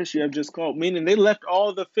of the fish you have just caught." Meaning they left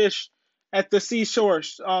all the fish at the seashore,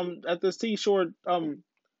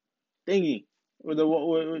 thingy, or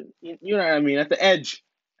you know what I mean, at the edge.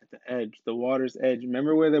 The edge, the water's edge.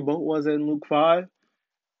 Remember where the boat was in Luke 5?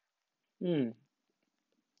 Hmm.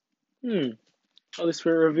 Hmm. Holy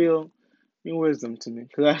Spirit, reveal new wisdom to me,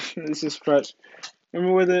 because this is fresh.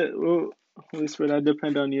 Remember where Holy Spirit, I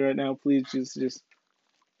depend on you right now. Please just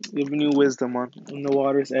give me new wisdom on the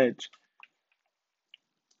water's edge.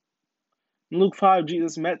 In Luke 5,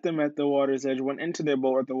 Jesus met them at the water's edge, went into their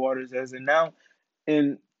boat at the water's edge, and now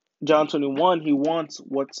in John 21, he wants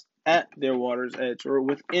what's at their water's edge, or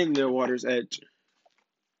within their water's edge.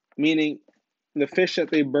 Meaning the fish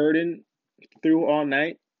that they burdened through all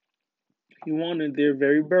night, he wanted their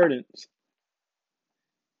very burdens.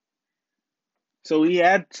 So he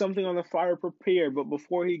had something on the fire prepared, but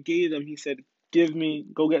before he gave them, he said,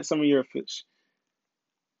 go get some of your fish.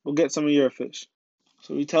 Go get some of your fish.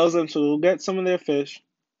 So he tells them to go get some of their fish.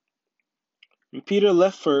 And Peter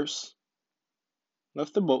left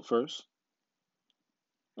the boat first,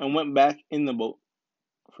 and went back in the boat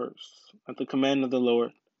first at the command of the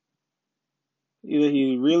Lord. Either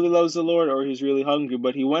he really loves the Lord or he's really hungry,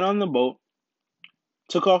 but he went on the boat,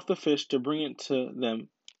 took off the fish to bring it to them,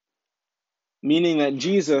 meaning that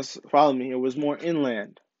Jesus, follow me here, was more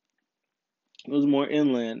inland. It was more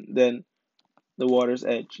inland than the water's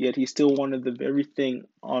edge, yet he still wanted the very thing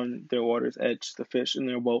on their water's edge, the fish in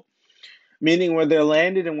their boat. Meaning where they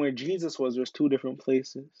landed and where Jesus was, there's two different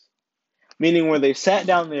places. Meaning where they sat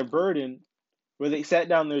down their burden, where they sat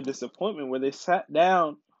down their disappointment, where they sat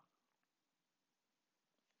down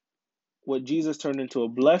what Jesus turned into a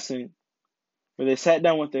blessing, where they sat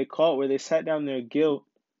down what they called, where they sat down their guilt,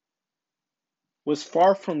 was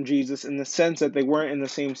far from Jesus in the sense that they weren't in the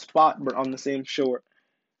same spot but on the same shore.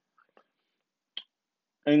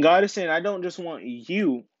 And God is saying, I don't just want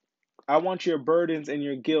you, I want your burdens and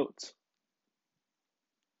your guilt.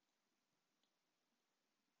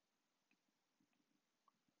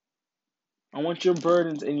 I want your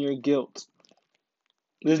burdens and your guilt.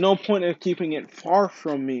 There's no point in keeping it far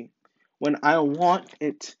from me when I want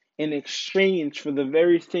it in exchange for the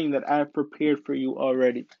very thing that I've prepared for you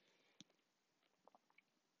already.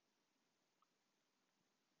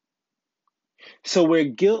 So where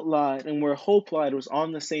guilt lied and where hope lied was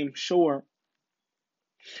on the same shore.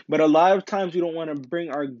 But a lot of times we don't want to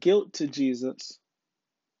bring our guilt to Jesus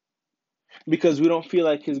because we don't feel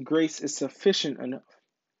like his grace is sufficient enough.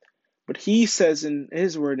 But he says in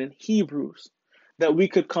his word in Hebrews that we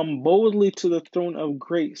could come boldly to the throne of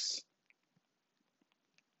grace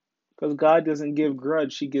because God doesn't give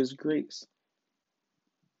grudge, he gives grace.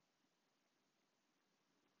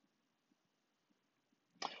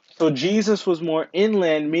 So Jesus was more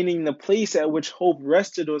inland, meaning the place at which hope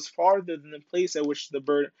rested was farther than the place at which the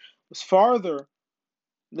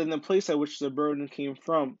burden came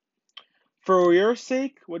from. For your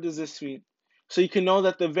sake, what does this mean? So you can know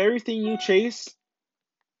that the very thing you chase,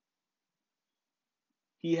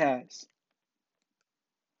 he has.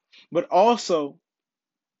 But also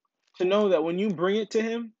to know that when you bring it to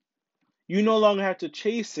him, you no longer have to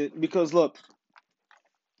chase it because look,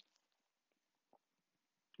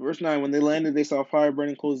 verse 9, when they landed, they saw fire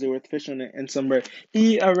burning coals, they were with fish on it and some bread.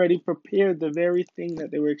 He already prepared the very thing that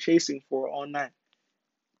they were chasing for all night.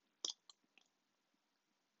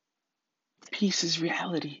 Peace is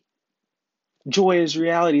reality. Joy is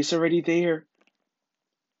reality. It's already there.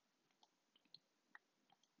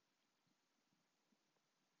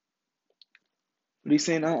 But he's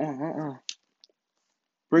saying,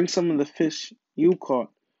 bring some of the fish you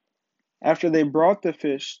caught. After they brought the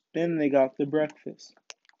fish, then they got the breakfast.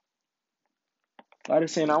 God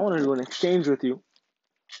is saying, I want to do an exchange with you.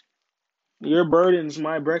 Your burden's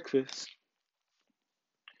my breakfast.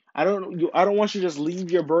 I don't want you to just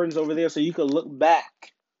leave your burdens over there so you can look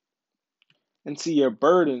back and see your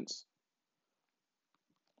burdens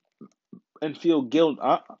and feel guilt.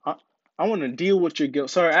 I want to deal with your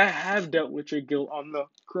guilt. Sorry, I have dealt with your guilt on the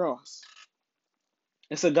cross.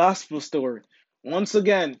 It's a gospel story. Once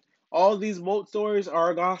again, all these boat stories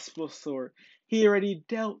are a gospel story. He already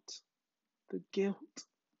dealt the guilt.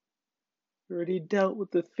 He already dealt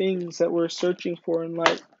with the things that we're searching for in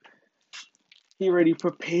life. He already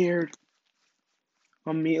prepared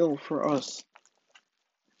a meal for us.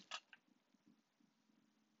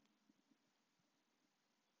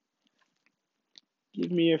 Give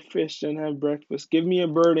me your fish and have breakfast. Give me a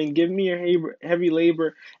burden. Give me your heavy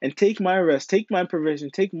labor and take my rest. Take my provision.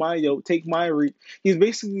 Take my yoke. Take my reap. He's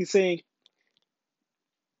basically saying,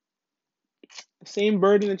 the same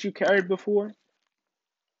burden that you carried before,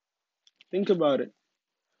 think about it.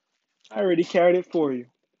 I already carried it for you.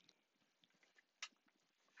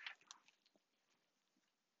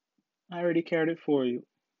 I already carried it for you.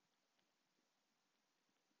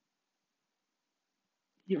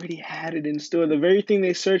 He already had it in store. The very thing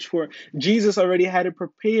they searched for, Jesus already had it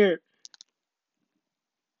prepared.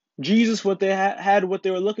 Jesus, what they had what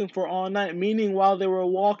they were looking for all night. Meaning, while they were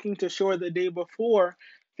walking to shore the day before,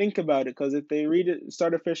 think about it. Because if they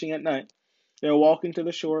started fishing at night, they were walking to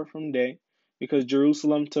the shore from day, because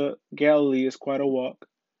Jerusalem to Galilee is quite a walk.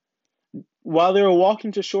 While they were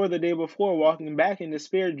walking to shore the day before, walking back in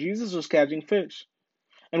despair, Jesus was catching fish.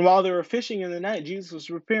 And while they were fishing in the night, Jesus was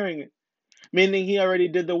preparing it. Meaning he already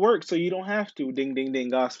did the work, so you don't have to. Ding, ding, ding.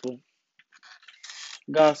 Gospel.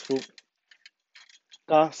 Gospel.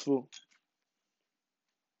 Gospel.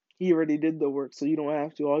 He already did the work, so you don't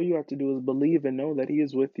have to. All you have to do is believe and know that He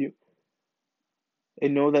is with you.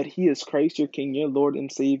 And know that He is Christ, your King, your Lord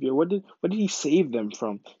and Savior. What did He save them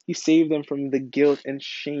from? He saved them from the guilt and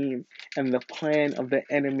shame and the plan of the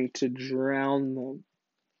enemy to drown them.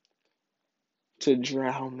 To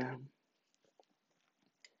drown them.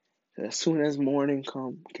 As soon as morning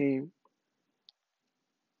came,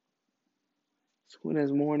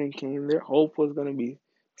 their hope was going to be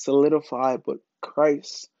solidified. But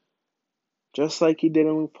Christ, just like He did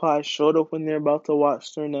in reply, showed up when they're about to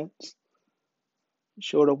watch their nets.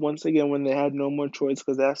 Showed up once again when they had no more choice,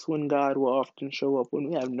 because that's when God will often show up, when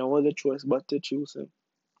we have no other choice but to choose Him.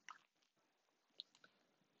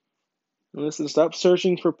 And listen, stop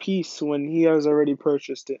searching for peace when He has already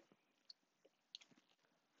purchased it.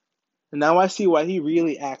 And now I see why He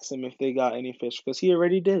really asked them if they got any fish, because He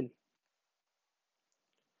already did.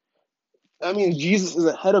 That means Jesus is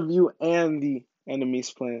ahead of you and the enemy's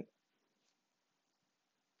plan.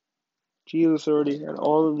 Jesus already had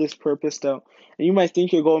all of this purposed out. And you might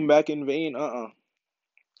think you're going back in vain.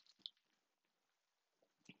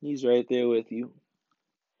 He's right there with you.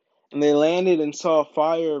 And they landed and saw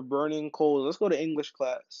fire of burning coals. Let's go to English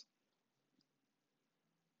class.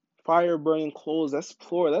 Fire burning coals. That's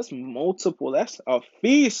plural. That's multiple. That's a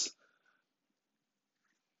feast.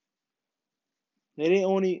 They didn't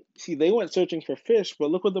only see, they went searching for fish,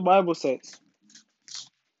 but look what the Bible says.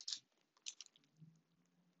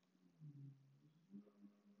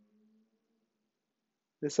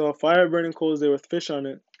 They saw fire burning coals there with fish on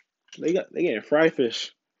it. They getting fried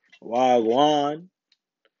fish. Wagwan.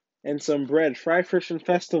 And some bread. Fried fish and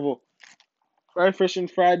festival. Fried fish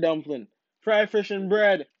and fried dumpling. Fried fish and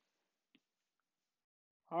bread.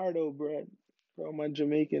 Hardo bread. For all my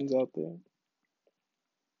Jamaicans out there.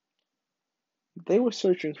 They were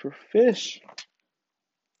searching for fish,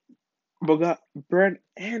 but got bread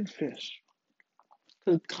and fish.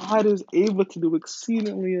 Because God is able to do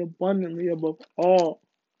exceedingly abundantly above all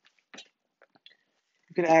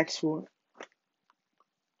you can ask for.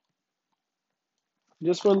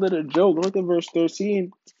 Just for a little joke, look at verse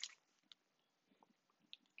 13.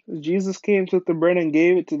 Jesus came, took the bread, and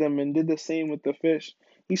gave it to them, and did the same with the fish.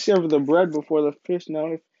 He served the bread before the fish. Now,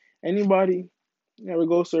 if anybody ever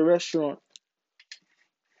goes to a restaurant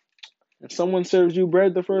and someone serves you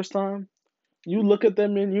bread the first time, you look at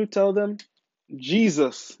them and you tell them,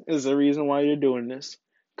 Jesus is the reason why you're doing this.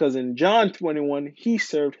 Because in John 21, He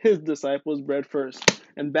served His disciples bread first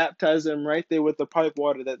and baptized them right there with the pipe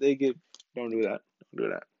water that they give. Don't do that. Don't do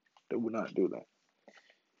that. Do not do that.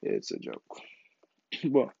 It's a joke.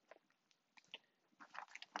 But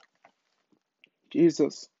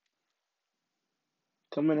Jesus,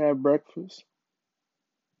 come and have breakfast.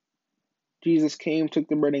 Jesus came, took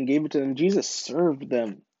the bread, and gave it to them. Jesus served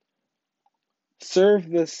them.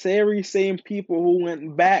 Served the very same people who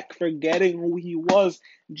went back forgetting who He was.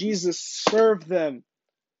 Jesus served them.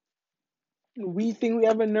 We think we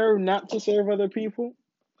have a nerve not to serve other people?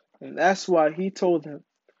 And that's why He told them.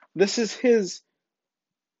 This is His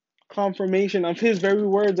confirmation of His very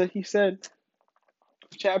words that He said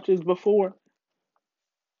chapters before.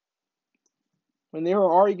 When they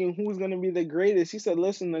were arguing who's going to be the greatest, He said,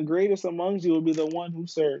 listen, the greatest amongst you will be the one who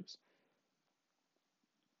serves.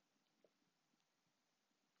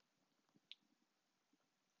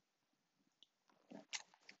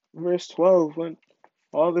 Verse 12, when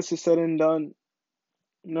all this is said and done,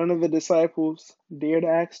 none of the disciples dared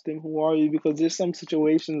ask Him, who are you? Because there's some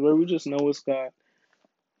situations where we just know it's God.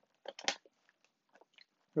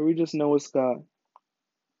 Where we just know it's God.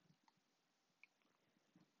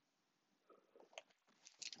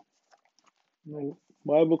 The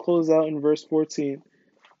Bible closes out in verse 14.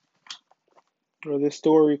 Or the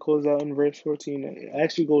story closes out in verse 14. It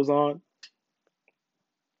actually goes on.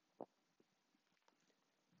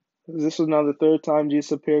 This was now the third time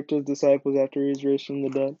Jesus appeared to His disciples after He was raised from the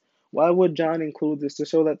dead. Why would John include this? To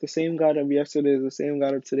show that the same God of yesterday is the same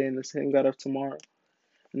God of today and the same God of tomorrow.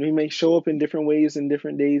 And He may show up in different ways, in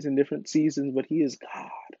different days, in different seasons, but He is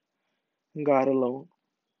God, and God alone.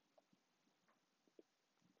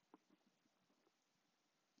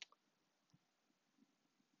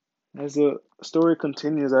 As the story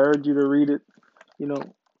continues, I urge you to read it.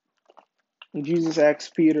 Jesus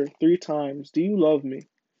asked Peter 3 times, do you love me?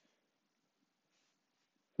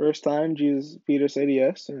 First time, Peter said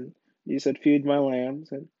yes, and Jesus said, feed my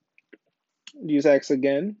lambs. And Jesus asked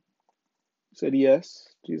again, he said yes.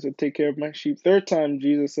 Jesus said, take care of my sheep. Third time,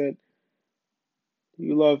 Jesus said,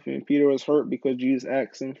 you love me. And Peter was hurt because Jesus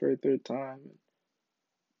asked him for a third time.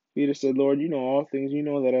 Peter said, Lord, you know all things. You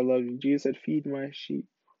know that I love you. Jesus said, feed my sheep.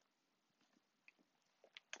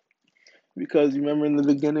 Because you remember in the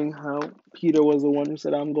beginning how Peter was the one who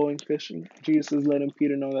said, I'm going fishing. Jesus is letting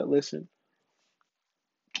Peter know that, listen,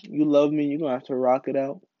 you love me, you're going to have to rock it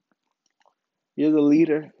out. You're the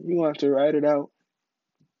leader. You're going to have to ride it out.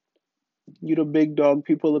 You're the big dog.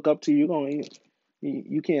 People look up to you.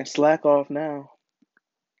 You can't slack off now.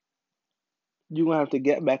 You're going to have to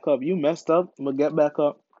get back up. You messed up, but get back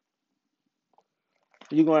up.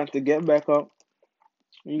 You're going to have to get back up.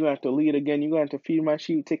 You're going to have to lead again. You're going to have to feed my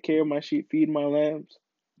sheep, take care of my sheep, feed my lambs.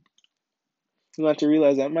 You're going to have to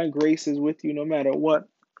realize that my grace is with you no matter what,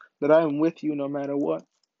 that I am with you no matter what.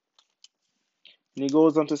 And he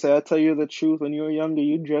goes on to say, I tell you the truth, when you were younger,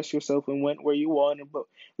 you dressed yourself and went where you wanted, but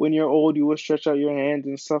when you're old, you will stretch out your hands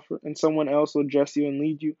and suffer, and someone else will dress you and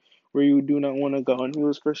lead you where you do not want to go. And he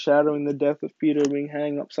was foreshadowing the death of Peter being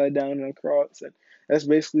hanged upside down on a cross. And that's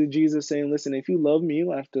basically Jesus saying, listen, if you love me,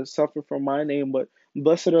 you have to suffer for my name, but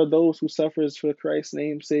blessed are those who suffers for Christ's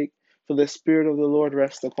name's sake, for the Spirit of the Lord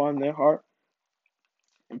rests upon their heart.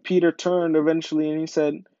 And Peter turned eventually and he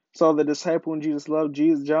saw the disciple and Jesus loved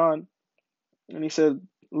Jesus, John. And he said,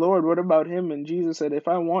 Lord, what about him? And Jesus said, if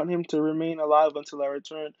I want him to remain alive until I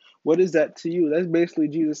return, what is that to you? That's basically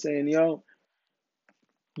Jesus saying, yo,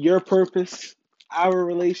 your purpose, our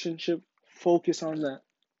relationship, focus on that.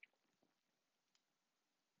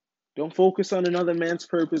 Don't focus on another man's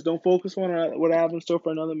purpose. Don't focus on what I have in store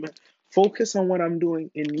for another man. Focus on what I'm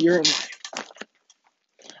doing in your life.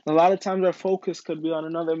 A lot of times our focus could be on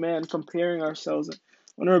another man, comparing ourselves. I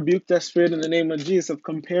want to rebuke that spirit in the name of Jesus of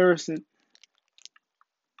comparison.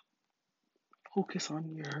 Focus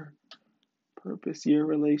on your purpose, your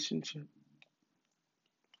relationship.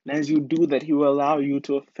 And as you do that, he will allow you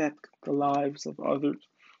to affect the lives of others.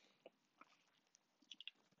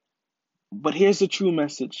 But here's the true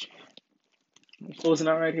message. I'm closing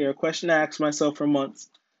out right here. A question I asked myself for months.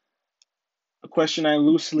 A question I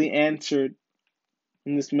loosely answered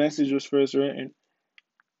when this message was first written.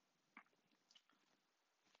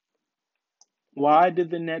 Why did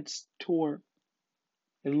the nets tour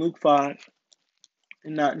in Luke 5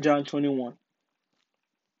 and not John 21?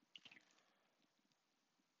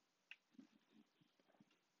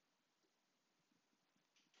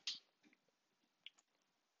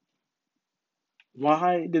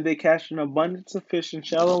 Why did they catch an abundance of fish in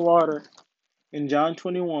shallow water in John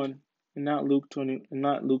 21 and not Luke 20 and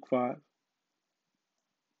not Luke 5?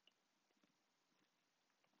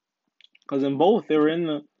 Because in both they were in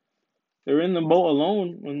the boat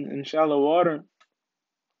alone in shallow water.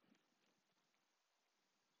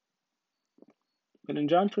 But in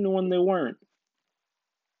John 21 they weren't.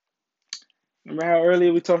 Remember how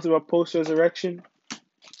earlier we talked about post-resurrection?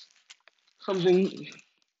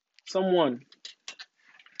 Someone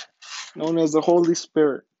known as the Holy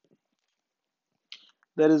Spirit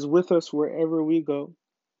that is with us wherever we go.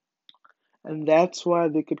 And that's why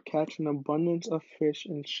they could catch an abundance of fish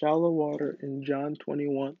in shallow water in John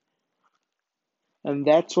 21. And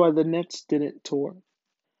that's why the nets didn't tour.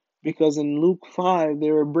 Because in Luke 5,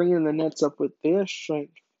 they were bringing the nets up with their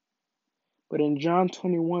strength. But in John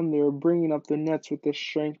 21, they were bringing up the nets with the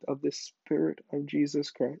strength of the Spirit of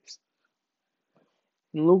Jesus Christ.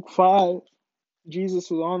 In Luke 5, Jesus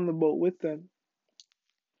was on the boat with them.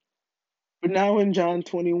 But now in John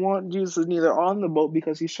 21, Jesus is neither on the boat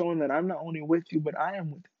because he's showing that I'm not only with you, but I am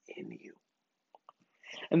within you.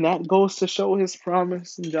 And that goes to show his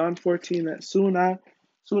promise in John 14 that soon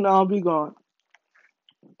I'll be gone.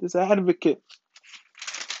 This advocate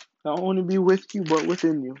not only be with you, but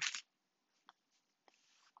within you.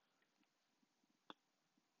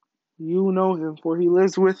 You know him, for he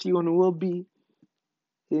lives with you and will be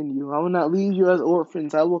in you. I will not leave you as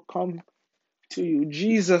orphans. I will come to you.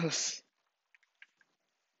 Jesus,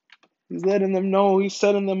 he's letting them know. He's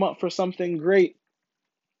setting them up for something great.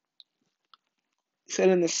 He's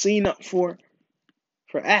setting the scene up for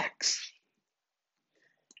Acts.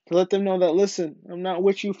 To let them know that, listen, I'm not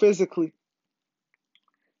with you physically.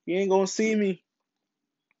 You ain't going to see me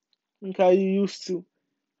like how you used to.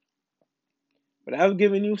 But I've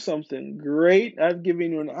given you something great. I've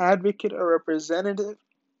given you an advocate, a representative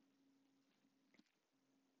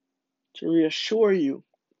to reassure you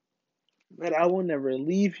that I will never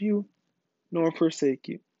leave you nor forsake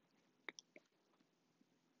you.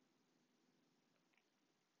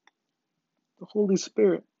 The Holy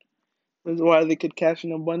Spirit is why they could catch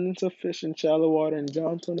an abundance of fish in shallow water in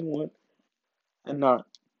John 21 and not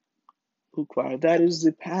Luke 5. That is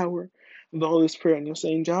the power of the Holy Spirit. And you're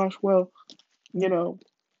saying, Josh, well,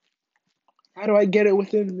 how do I get it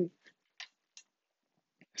within me?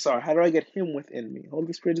 Sorry, how do I get him within me?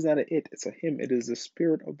 Holy Spirit is not a it, it's a him. It is the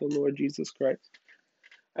Spirit of the Lord Jesus Christ.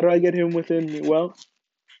 How do I get him within me? Well,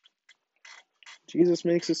 Jesus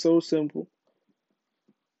makes it so simple.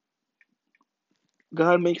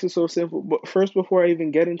 God makes it so simple. But first, before I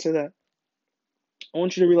even get into that, I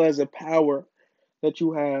want you to realize the power that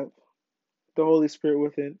you have, the Holy Spirit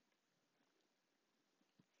within.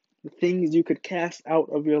 The things you could cast out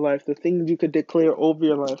of your life, the things you could declare over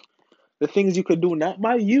your life, the things you could do not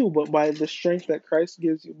by you, but by the strength that Christ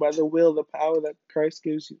gives you, by the will, the power that Christ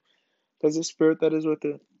gives you. Because the Spirit that is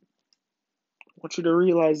within. I want you to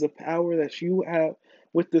realize the power that you have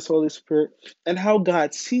with this Holy Spirit and how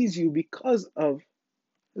God sees you because of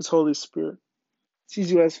His Holy Spirit.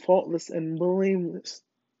 Sees you as faultless and blameless.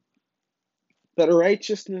 That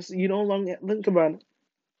righteousness, you no longer think about it.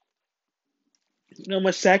 You know how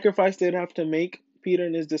much sacrifice they'd have to make, Peter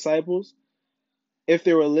and his disciples, if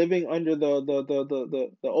they were living under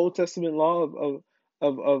the Old Testament law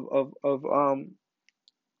of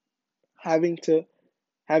having to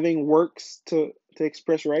having works to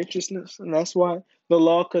express righteousness. And that's why the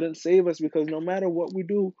law couldn't save us, because no matter what we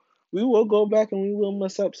do, we will go back and we will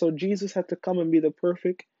mess up. So Jesus had to come and be the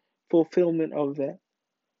perfect fulfillment of that,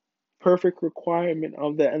 perfect requirement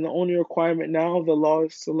of that. And the only requirement now of the law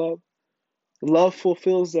is to love. Love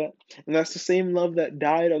fulfills that. And that's the same love that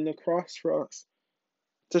died on the cross for us,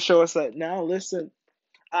 to show us that now, listen,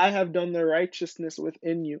 I have done the righteousness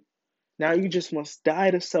within you. Now you just must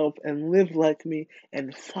die to self and live like me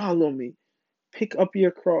and follow me. Pick up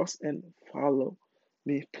your cross and follow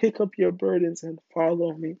me. Pick up your burdens and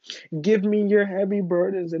follow me. Give me your heavy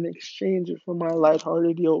burdens and exchange it for my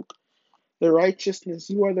lighthearted yoke. The righteousness,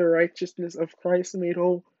 you are the righteousness of Christ made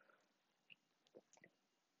whole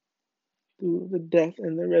through the death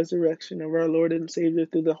and the resurrection of our Lord and Savior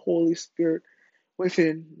through the Holy Spirit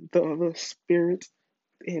within. The Spirit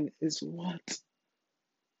in is what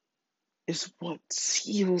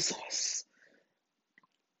seals us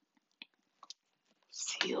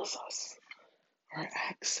our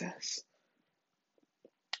access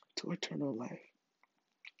to eternal life.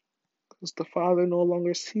 Because the Father no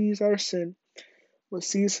longer sees our sin, but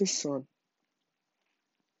sees His Son.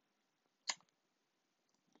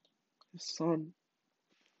 His Son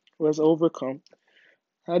who has overcome.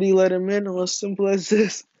 How do you let Him in? Well, as simple as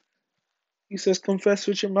this. He says, confess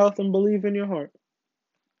with your mouth and believe in your heart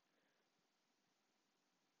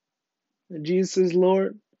that Jesus is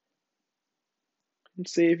Lord and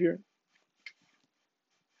Savior,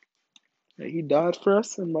 that He died for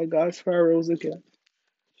us, and by God's fire rose again.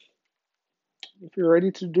 If you're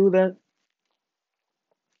ready to do that,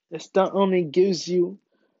 this not only gives you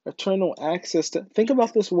eternal access to think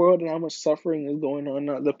about this world and how much suffering is going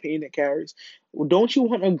on, the pain it carries. Don't you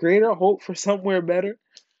want a greater hope for somewhere better?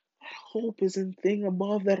 Hope is in thing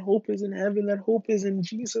above. That hope is in heaven. That hope is in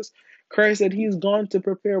Jesus Christ, that He's gone to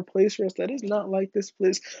prepare a place for us that is not like this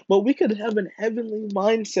place. But we could have an heavenly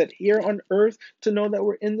mindset here on earth to know that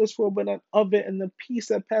we're in this world but not of it, and the peace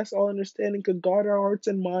that passes all understanding could guard our hearts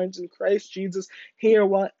and minds in Christ Jesus here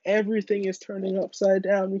while everything is turning upside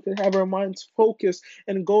down. We could have our minds focused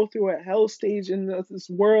and go through a hell stage in this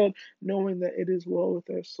world knowing that it is well with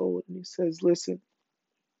our soul. And He says, listen,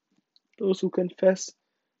 those who confess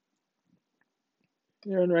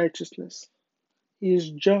their unrighteousness, He is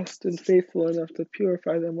just and faithful enough to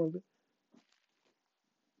purify them of it.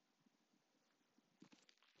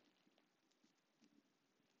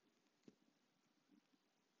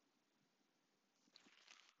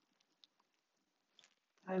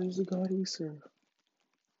 That is the God we serve.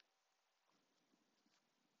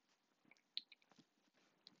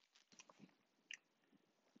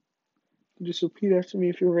 Just repeat after me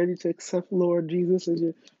if you're ready to accept Lord Jesus as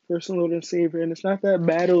your personal Lord and Savior. And it's not that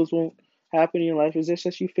battles won't happen in your life, it's just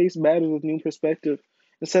that you face battles with new perspective.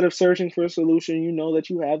 Instead of searching for a solution, you know that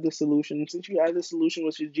you have the solution. And since you have the solution,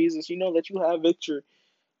 which is Jesus, you know that you have victory.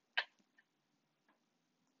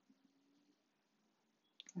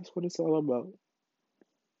 That's what it's all about.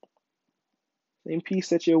 Same peace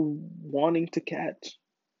that you're wanting to catch.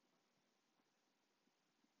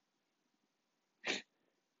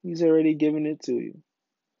 He's already given it to you.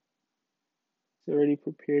 He's already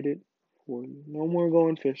prepared it for you. No more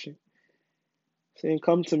going fishing. Saying,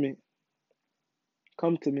 come to me.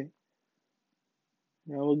 Come to me.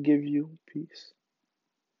 And I will give you peace.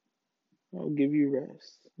 I will give you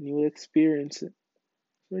rest. And you will experience it.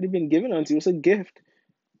 It's already been given unto you. It's a gift.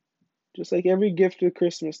 Just like every gift of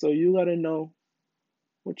Christmas, though, you got to know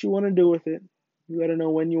what you want to do with it. You got to know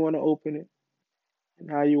when you want to open it and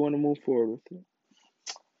how you want to move forward with it.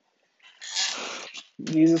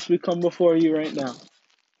 Jesus, we come before you right now.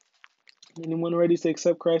 Anyone ready to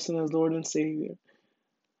accept Christ as Lord and Savior?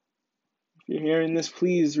 If you're hearing this,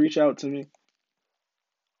 please reach out to me.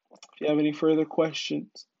 If you have any further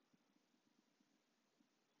questions,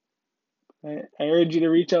 I urge you to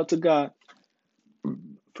reach out to God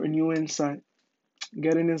for new insight.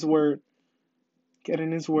 Get in His Word. Get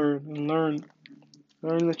in His Word and learn.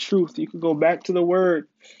 Learn the truth. You could go back to the Word.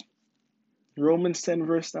 Romans 10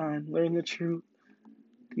 verse 9. Learn the truth.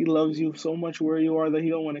 He loves you so much where you are that He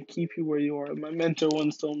don't want to keep you where you are. My mentor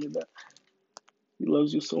once told me that. He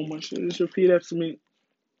loves you so much. Just repeat after me.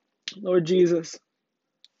 Lord Jesus,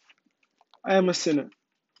 I am a sinner.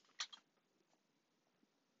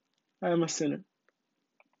 I am a sinner.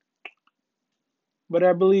 But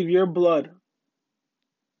I believe your blood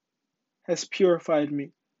has purified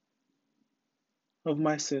me of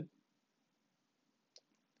my sin.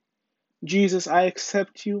 Jesus, I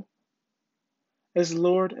accept you as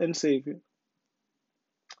Lord and Savior.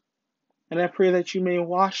 And I pray that you may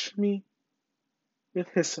wash me with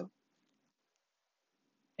hyssop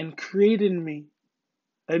and create in me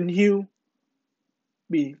a new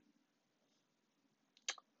being.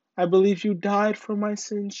 I believe you died for my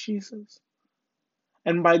sins, Jesus,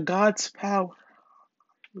 and by God's power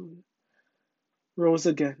rose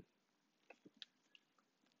again.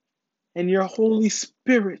 And your Holy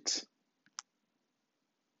Spirit,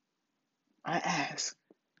 I ask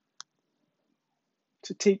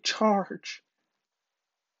to take charge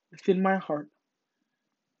within my heart.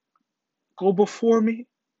 Go before me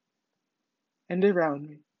and around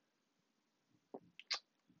me,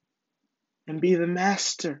 and be the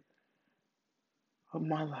master of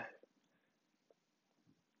my life.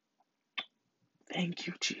 Thank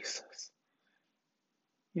you, Jesus.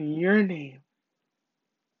 In your name,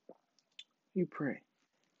 we pray.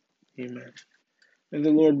 Amen. May the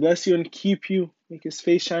Lord bless you and keep you, make His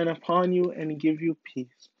face shine upon you, and give you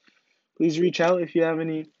peace. Please reach out if you have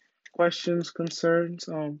any questions, concerns.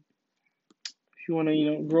 If you want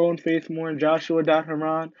to, grow in faith more,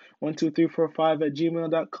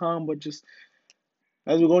 joshua.haran12345@gmail.com. But just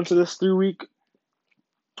as we go into this 3-week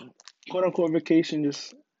quote unquote vacation,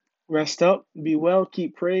 just rest up, be well,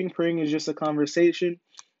 keep praying. Praying is just a conversation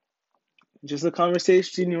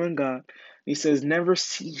between you and God. He says, never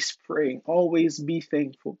cease praying, always be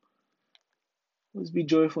thankful, always be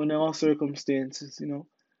joyful in all circumstances.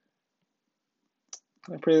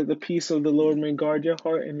 I pray that the peace of the Lord may guard your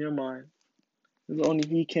heart and your mind, as only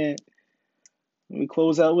He can. We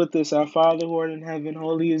close out with this. Our Father who art in heaven,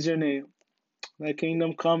 holy is your name. Thy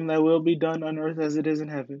kingdom come, thy will be done on earth as it is in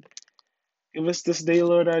heaven. Give us this day,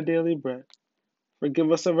 Lord, our daily bread.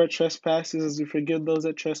 Forgive us of our trespasses as we forgive those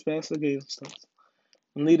that trespass against us.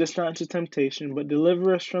 And lead us not into temptation, but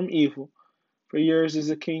deliver us from evil. For yours is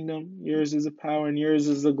the kingdom, yours is the power, and yours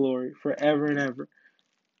is the glory, forever and ever.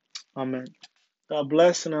 Amen. God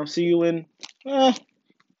bless, and I'll see you in 3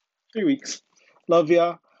 weeks. Love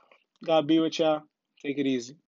y'all. God be with y'all. Take it easy.